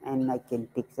 and I can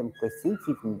take some questions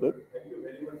if needed. Thank you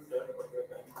very much, sir, for your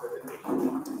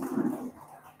kind presentation.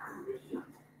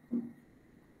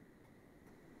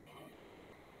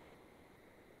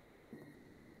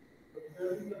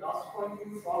 The last point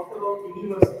you talked about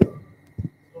universal.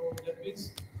 So that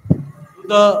means, do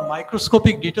the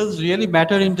microscopic details really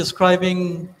matter in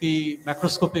describing the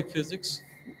macroscopic physics?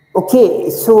 Okay,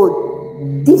 so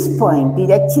this point is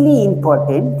actually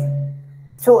important.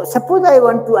 So suppose I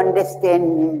want to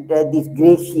understand these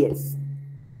glaciers.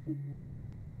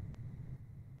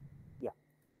 Yeah.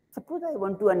 Suppose I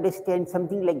want to understand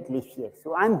something like glaciers.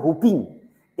 So I'm hoping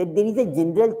that there is a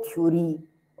general theory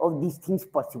of these things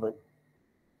possible.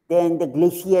 Then the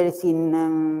glaciers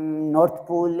in North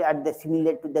Pole are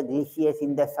similar to the glaciers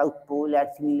in the South Pole are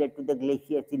similar to the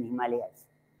glaciers in Himalayas.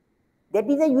 That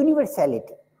is a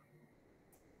universality.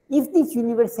 If this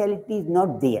universality is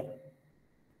not there,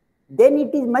 then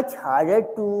it is much harder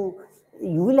to,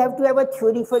 you will have to have a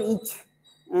theory for each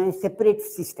separate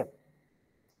system.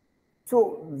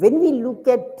 So when we look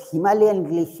at Himalayan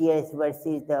glaciers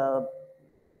versus the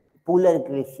polar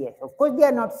glaciers, of course they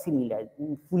are not similar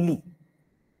fully.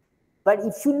 But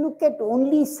if you look at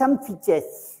only some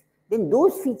features, then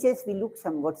those features will look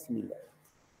somewhat similar.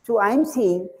 So I am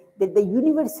saying that the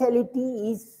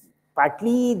universality is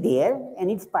partly there and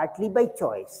it's partly by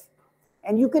choice.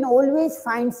 And you can always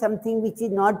find something which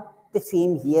is not the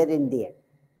same here and there.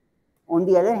 On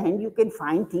the other hand, you can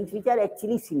find things which are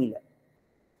actually similar.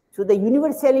 So the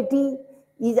universality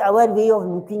is our way of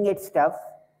looking at stuff,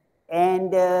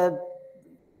 and so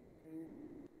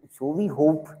we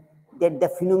hope that the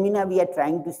phenomena we are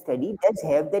trying to study does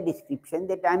have the description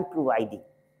that I am providing.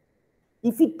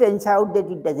 If it turns out that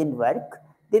it doesn't work,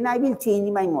 then I will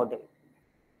change my model.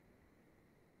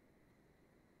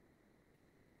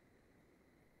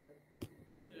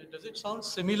 Does it sound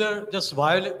similar, just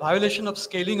violation of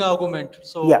scaling argument?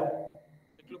 So yeah,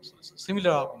 it looks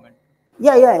similar argument.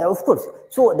 Yeah, of course.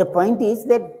 So the point is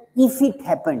that if it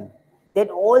happened that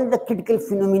all the critical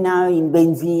phenomena in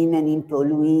benzene and in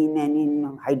toluene and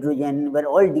in hydrogen were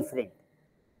all different,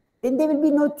 then there will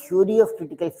be no theory of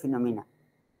critical phenomena.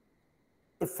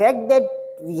 The fact that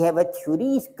we have a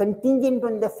theory is contingent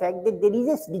on the fact that there is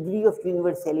a degree of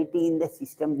universality in the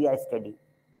system we are studying.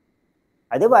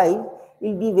 Otherwise, it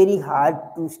will be very hard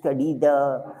to study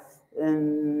the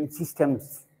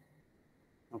systems.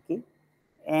 Okay,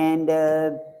 and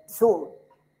so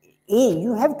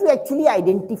you have to actually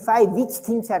identify which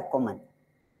things are common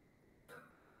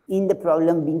in the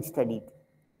problem being studied.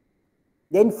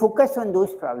 Then focus on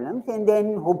those problems, and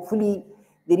then hopefully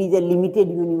there is a limited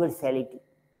universality.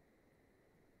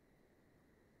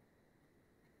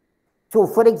 So,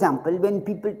 for example, when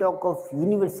people talk of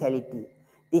universality,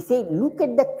 they say look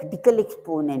at the critical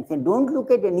exponents and don't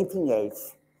look at anything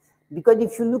else. Because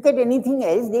if you look at anything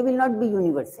else, they will not be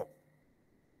universal.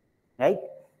 Right?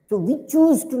 So we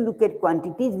choose to look at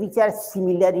quantities which are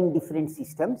similar in different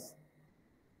systems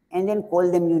and then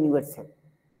call them universal.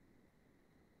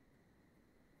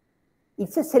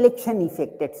 It's a selection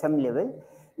effect at some level.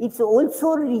 It's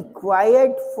also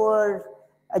required for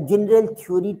a general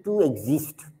theory to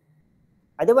exist.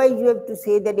 Otherwise, you have to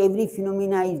say that every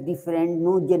phenomena is different,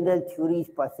 no general theory is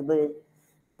possible.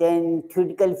 Then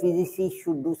theoretical physicists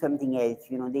should do something else,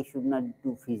 they should not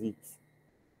do physics.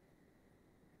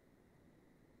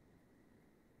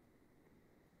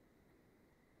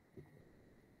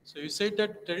 So you said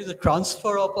that there is a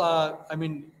transfer of,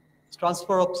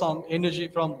 transfer of some energy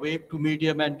from wave to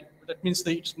medium, and that means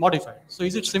that it's modified. So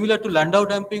is it similar to Landau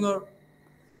damping or?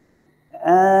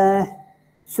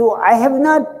 So I have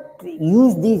not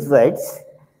used these words,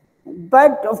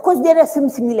 but of course there are some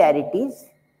similarities.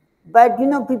 But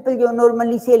people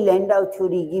normally say Landau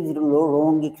theory gives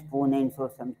wrong exponents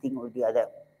or something or the other.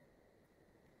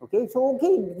 Okay, so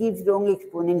it gives wrong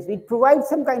exponents. It provides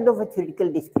some kind of a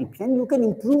theoretical description. You can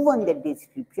improve on that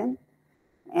description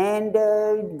and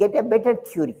get a better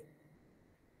theory.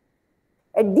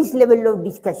 At this level of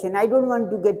discussion, I don't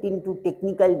want to get into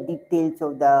technical details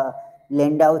of the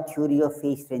Landau theory of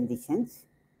phase transitions,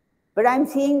 but I'm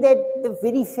saying that the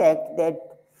very fact that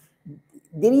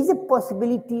there is a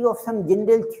possibility of some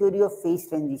general theory of phase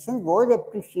transitions was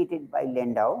appreciated by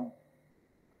Landau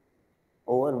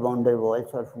or van der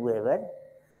Waals or whoever.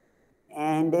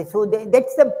 And so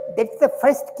that's the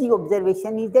first key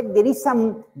observation, is that there is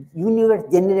some universe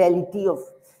generality of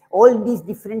all these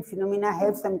different phenomena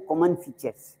have some common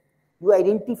features. You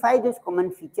identify those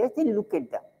common features and look at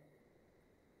them.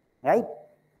 Right?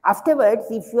 Afterwards,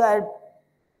 if you are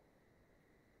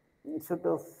sort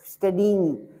of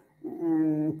studying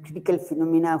critical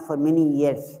phenomena for many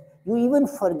years, you even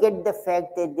forget the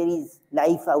fact that there is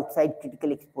life outside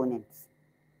critical exponents.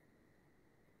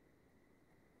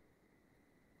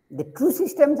 The true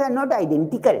systems are not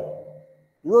identical.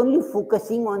 You are only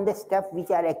focusing on the stuff which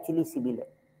are actually similar.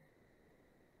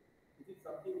 Is it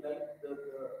something like the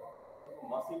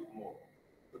massive mode?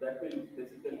 So that will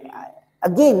basically...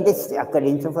 Again, this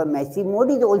occurrence of a massive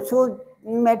mode is also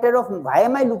matter of why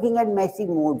am I looking at massive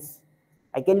modes?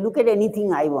 I can look at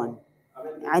anything I want.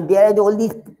 And there are all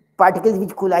these particles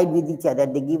which collide with each other.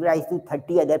 They give rise to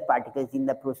 30 other particles in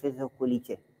the process of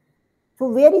collision. So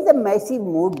where is the massive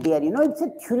mode there? It's a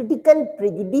theoretical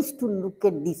prejudice to look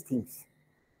at these things.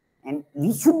 And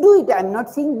we should do it. I'm not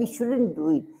saying we shouldn't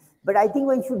do it. But I think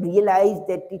one should realize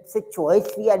that it's a choice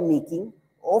we are making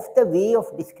of the way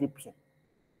of description.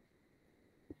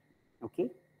 Okay?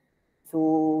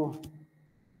 So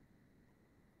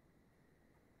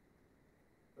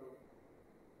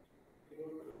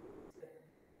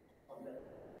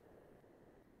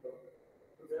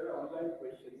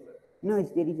no,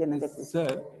 there is another question.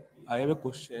 Sir, I have a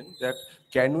question that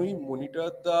can we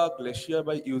monitor the glacier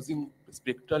by using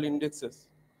spectral indexes?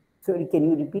 Sorry, can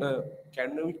you repeat?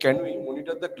 Can we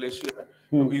monitor the glacier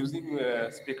using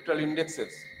spectral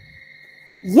indexes?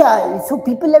 Yeah, so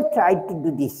people have tried to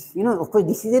do this. Of course,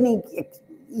 this is an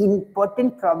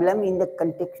important problem in the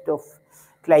context of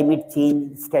climate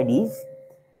change studies.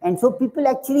 And so people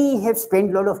actually have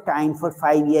spent a lot of time for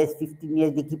 5 years, 15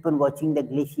 years. They keep on watching the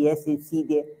glaciers and see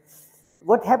there.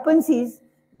 What happens is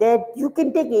that you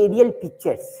can take aerial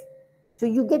pictures. So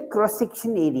you get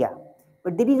cross-section area.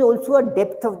 But there is also a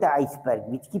depth of the iceberg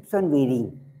which keeps on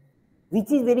varying,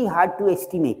 which is very hard to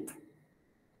estimate.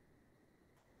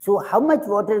 So how much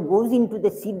water goes into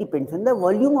the sea depends on the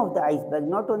volume of the iceberg,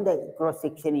 not on the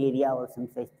cross-section area or some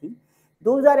such thing.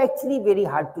 Those are actually very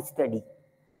hard to study.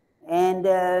 And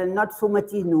not so much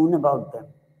is known about them.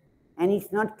 And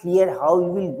it's not clear how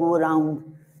you will go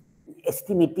around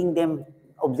estimating them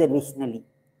observationally.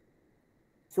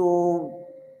 So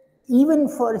even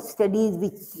for studies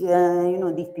which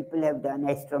these people have done,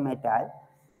 Automata,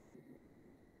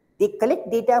 they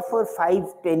collect data for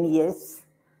 5-10 years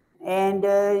and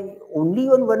only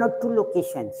on 1 or 2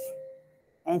 locations.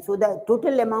 And so the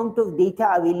total amount of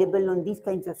data available on these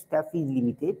kinds of stuff is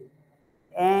limited.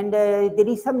 And there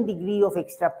is some degree of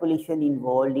extrapolation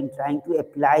involved in trying to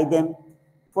apply them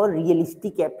for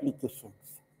realistic applications.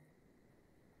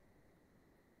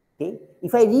 Okay?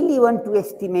 If I really want to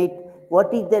estimate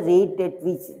what is the rate at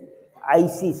which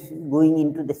ice is going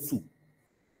into the sea,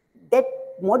 that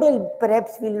model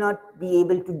perhaps will not be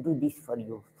able to do this for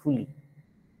you fully.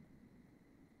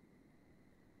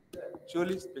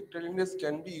 Actually, spectral index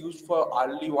can be used for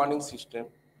early warning system.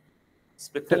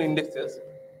 Spectral indexes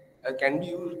can be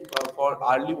used for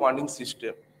early warning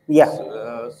system. Yeah.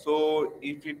 So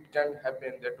if it can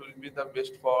happen, that will be the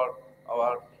best for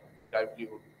our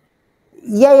livelihood.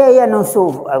 Yeah. No,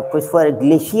 so of course for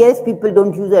glaciers, people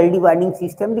don't use early warning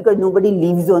system because nobody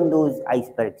lives on those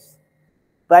icebergs.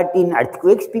 But in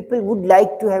earthquakes, people would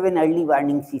like to have an early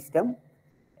warning system.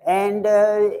 And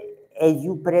as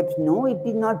you perhaps know, it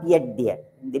is not yet there.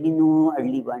 There is no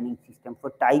early warning system.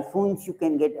 For typhoons, you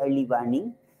can get early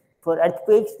warning. For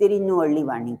earthquakes, there is no early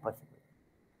warning possible.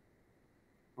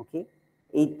 Okay?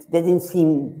 It doesn't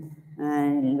seem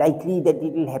likely that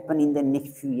it will happen in the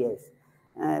next few years.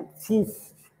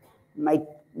 Since I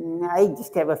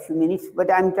just have a few minutes,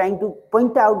 but I'm trying to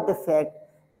point out the fact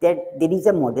that there is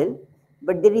a model,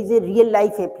 but there is a real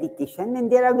life application,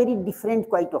 and they are very different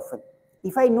quite often.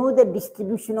 If I know the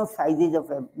distribution of sizes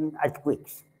of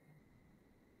earthquakes,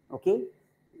 okay,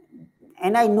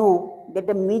 and I know that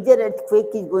a major earthquake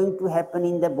is going to happen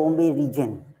in the Bombay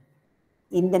region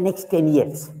in the next 10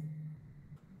 years,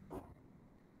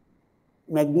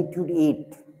 magnitude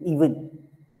 8 even,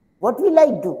 what will I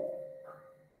do?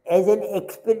 As an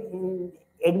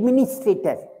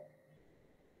administrator,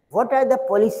 what are the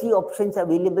policy options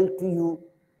available to you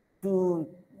to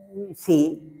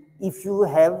say if you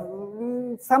have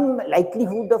some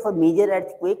likelihood of a major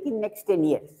earthquake in next 10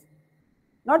 years?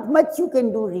 Not much you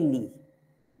can do really,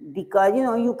 because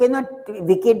you cannot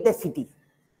vacate the city.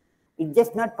 It's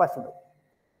just not possible.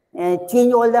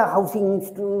 Change all the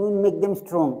housings to make them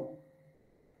strong.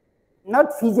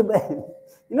 Not feasible.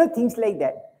 Things like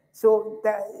that. So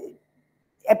the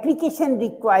application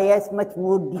requires much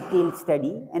more detailed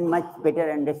study and much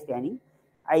better understanding.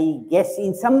 I guess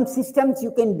in some systems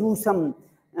you can do some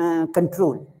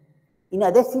control. In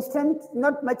other systems,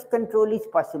 not much control is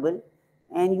possible,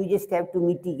 and you just have to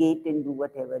mitigate and do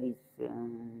whatever is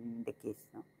the case.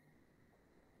 No?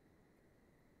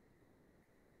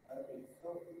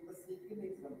 So in the second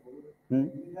example, we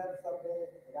have some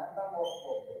random walk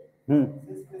problem.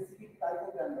 This specific type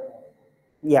of random walk problem.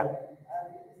 Yeah.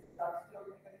 And in statistical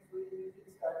mechanics, we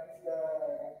usually study the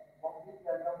complete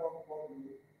random walk problem.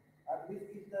 And this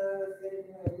is the same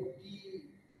T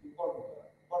formula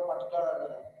for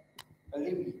particular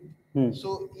limit.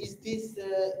 So is this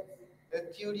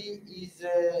theory is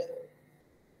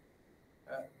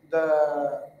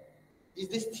the is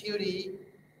this theory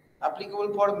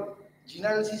applicable for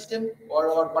general system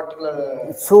or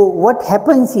particular? So what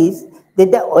happens is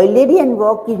that the Eulerian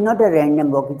walk is not a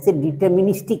random walk, it's a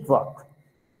deterministic walk.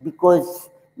 Because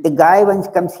the guy once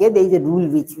comes here, there is a rule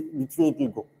which way it will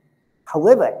go.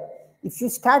 However, if you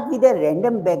start with a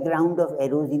random background of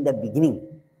arrows in the beginning,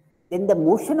 then the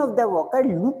motion of the walker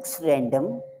looks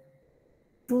random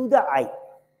to the eye.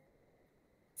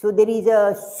 So there is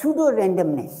a pseudo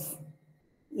randomness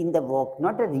in the walk,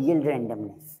 not a real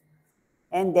randomness.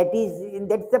 And that's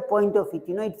the point of it,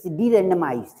 it's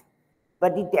de-randomized,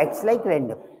 but it acts like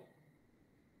random.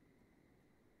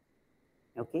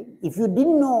 Okay, if you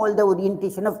didn't know all the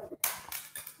orientation of,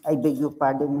 I beg your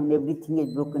pardon, and everything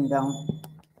is broken down.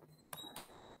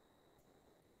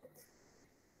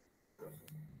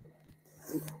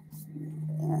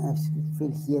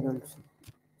 Feel here also.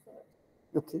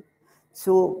 Okay,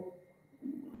 so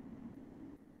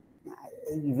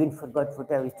I even forgot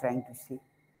what I was trying to say.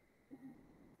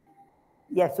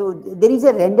 Yeah, so there is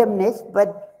a randomness,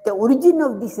 but the origin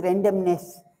of this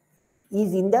randomness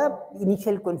is in the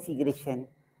initial configuration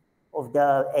of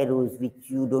the arrows, which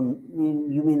you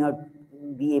may not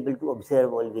be able to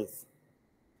observe always.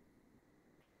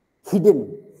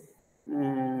 Hidden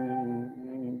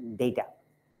data.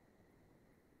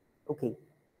 Okay.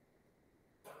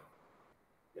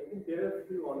 I think there are a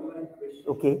few online questions.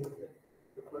 Okay.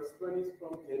 The first one is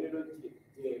from General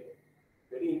J.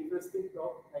 Very interesting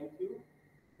talk. Thank you.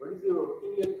 What is your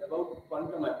opinion about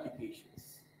quantum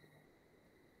applications?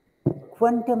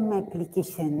 Quantum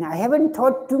application. I haven't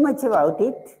thought too much about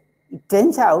it. It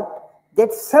turns out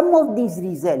that some of these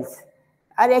results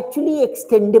are actually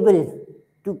extendable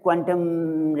to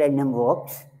quantum random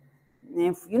walks.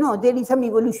 If, there is some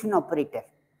evolution operator,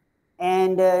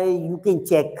 and you can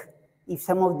check if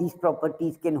some of these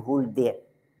properties can hold there.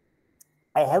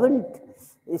 I haven't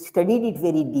studied it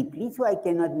very deeply, so I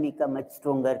cannot make a much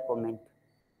stronger comment.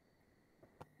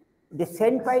 The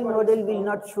sandpile model will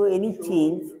not show any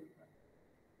change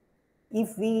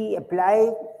if we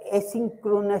apply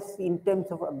asynchronous in terms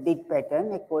of update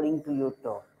pattern according to your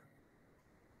talk.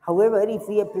 However, if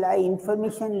we apply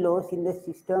information loss in the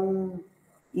system,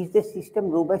 is the system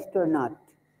robust or not?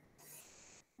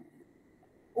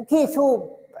 Okay,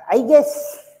 so I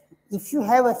guess if you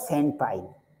have a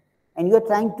sandpile and you are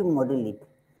trying to model it,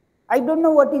 I don't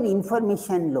know what is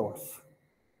information loss.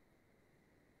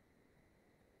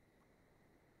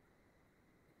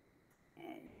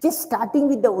 Just starting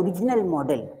with the original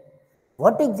model,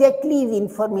 what exactly is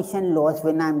information loss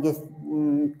when I'm just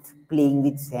playing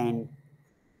with sand?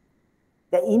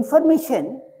 The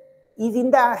information is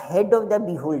in the head of the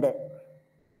beholder.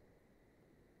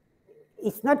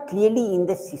 It's not clearly in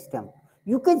the system.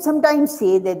 You can sometimes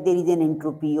say that there is an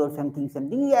entropy or something.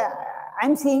 Yeah,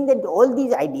 I'm saying that all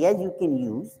these ideas you can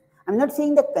use. I'm not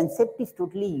saying the concept is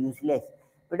totally useless,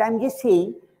 but I'm just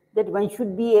saying that one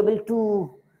should be able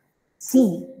to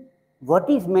see what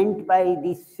is meant by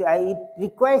this. It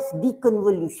requires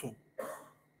deconvolution.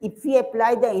 If we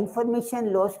apply the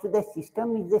information loss to the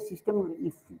system,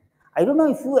 I don't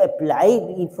know if you apply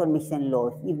information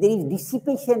loss, if there is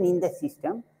dissipation in the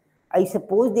system, I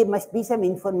suppose there must be some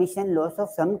information loss of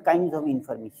some kinds of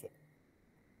information.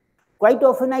 Quite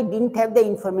often I didn't have the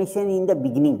information in the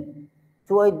beginning,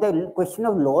 so the question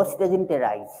of loss doesn't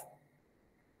arise.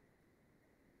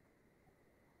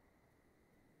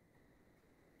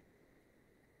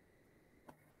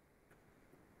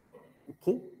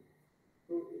 Okay.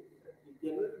 So, in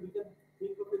general, we can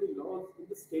think of any loss in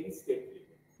the steady state.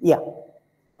 Yeah.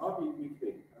 Not in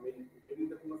between. I mean, in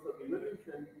the course of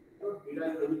evolution, you don't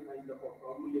derive any kind of a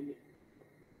formulated.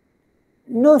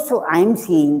 No, so I'm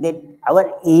saying that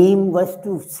our aim was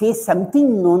to say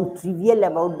something non-trivial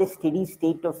about the steady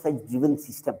state of such given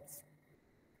systems.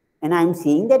 And I'm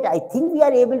saying that I think we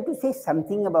are able to say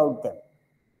something about them.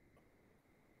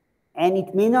 And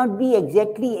it may not be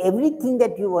exactly everything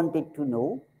that you wanted to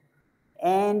know.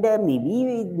 And maybe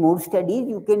with more studies,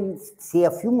 you can say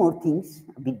a few more things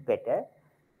a bit better,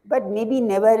 but maybe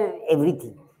never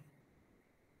everything.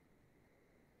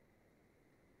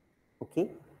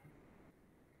 Okay?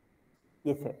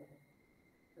 Yes, sir.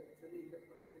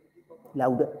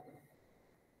 Louder.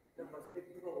 The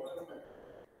perspective of automata.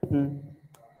 Hmm.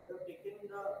 You have taken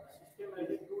the system as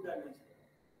a two-dimensional.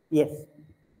 Yes.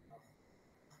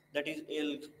 That is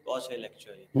L cos L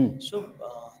actually. Hmm. So,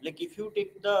 like if you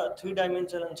take the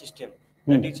three-dimensional system,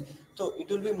 Hmm. that is, so it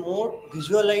will be more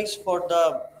visualized for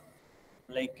the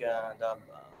the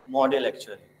model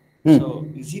actually. Hmm. So,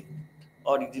 is it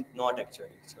or is it not actually?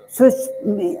 So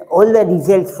all the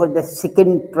results for the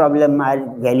second problem are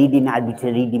valid in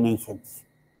arbitrary dimensions.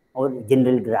 or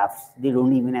general graphs. They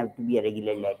don't even have to be a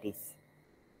regular lattice.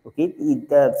 Okay,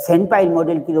 the send pile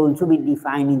model can also be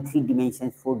defined in 3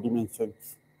 dimensions, 4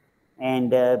 dimensions,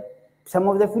 and some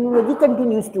of the phenomenology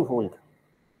continues to hold.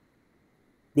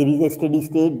 There is a steady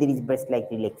state, there is burst-like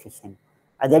relaxation.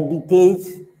 Other details,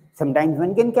 sometimes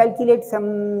one can calculate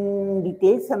some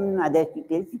details, some other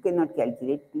details you cannot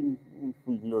calculate in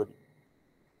full glory.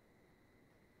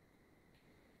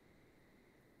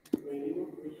 Any more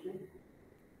questions?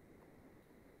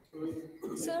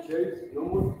 Sir? There is no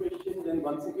more question, then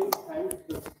once again thank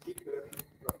the speaker,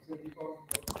 Professor Deepak,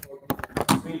 for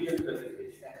brilliant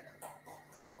presentation.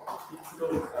 So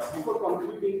before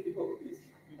concluding, Deepak, please,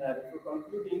 before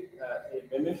concluding, a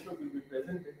memento will be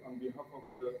presented on behalf of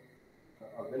the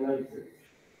organizers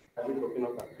as a token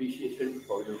of appreciation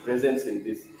for your presence in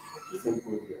this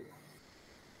symposium.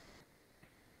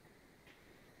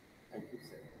 Thank you,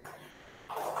 sir.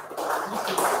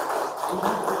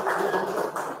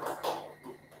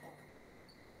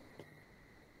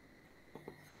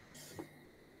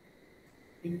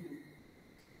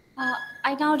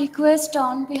 I now request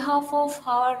on behalf of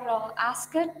our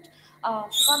ASCAT,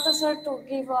 Sukanta sir to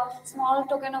give a small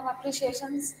token of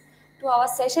appreciations to our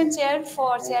session chair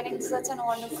for chairing such a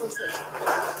wonderful session.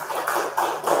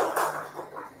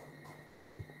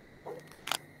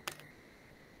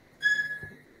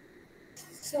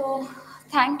 So,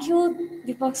 thank you,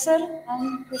 Deepak sir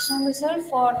and Krishnandu sir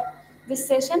for this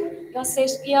session. Deepak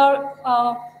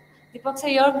sir,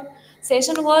 your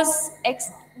session was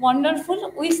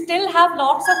wonderful. We still have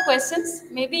lots of questions.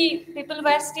 Maybe people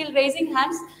were still raising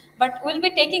hands, but we'll be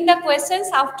taking the questions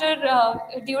after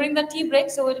during the tea break.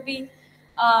 So we'll be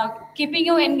keeping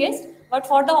you engaged. But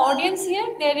for the audience here,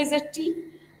 there is a tea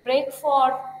break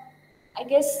for, I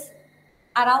guess,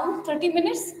 around 30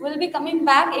 minutes. We'll be coming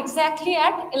back exactly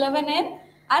at 11 a.m.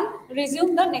 and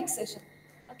resume the next session.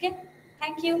 Okay,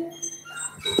 thank you.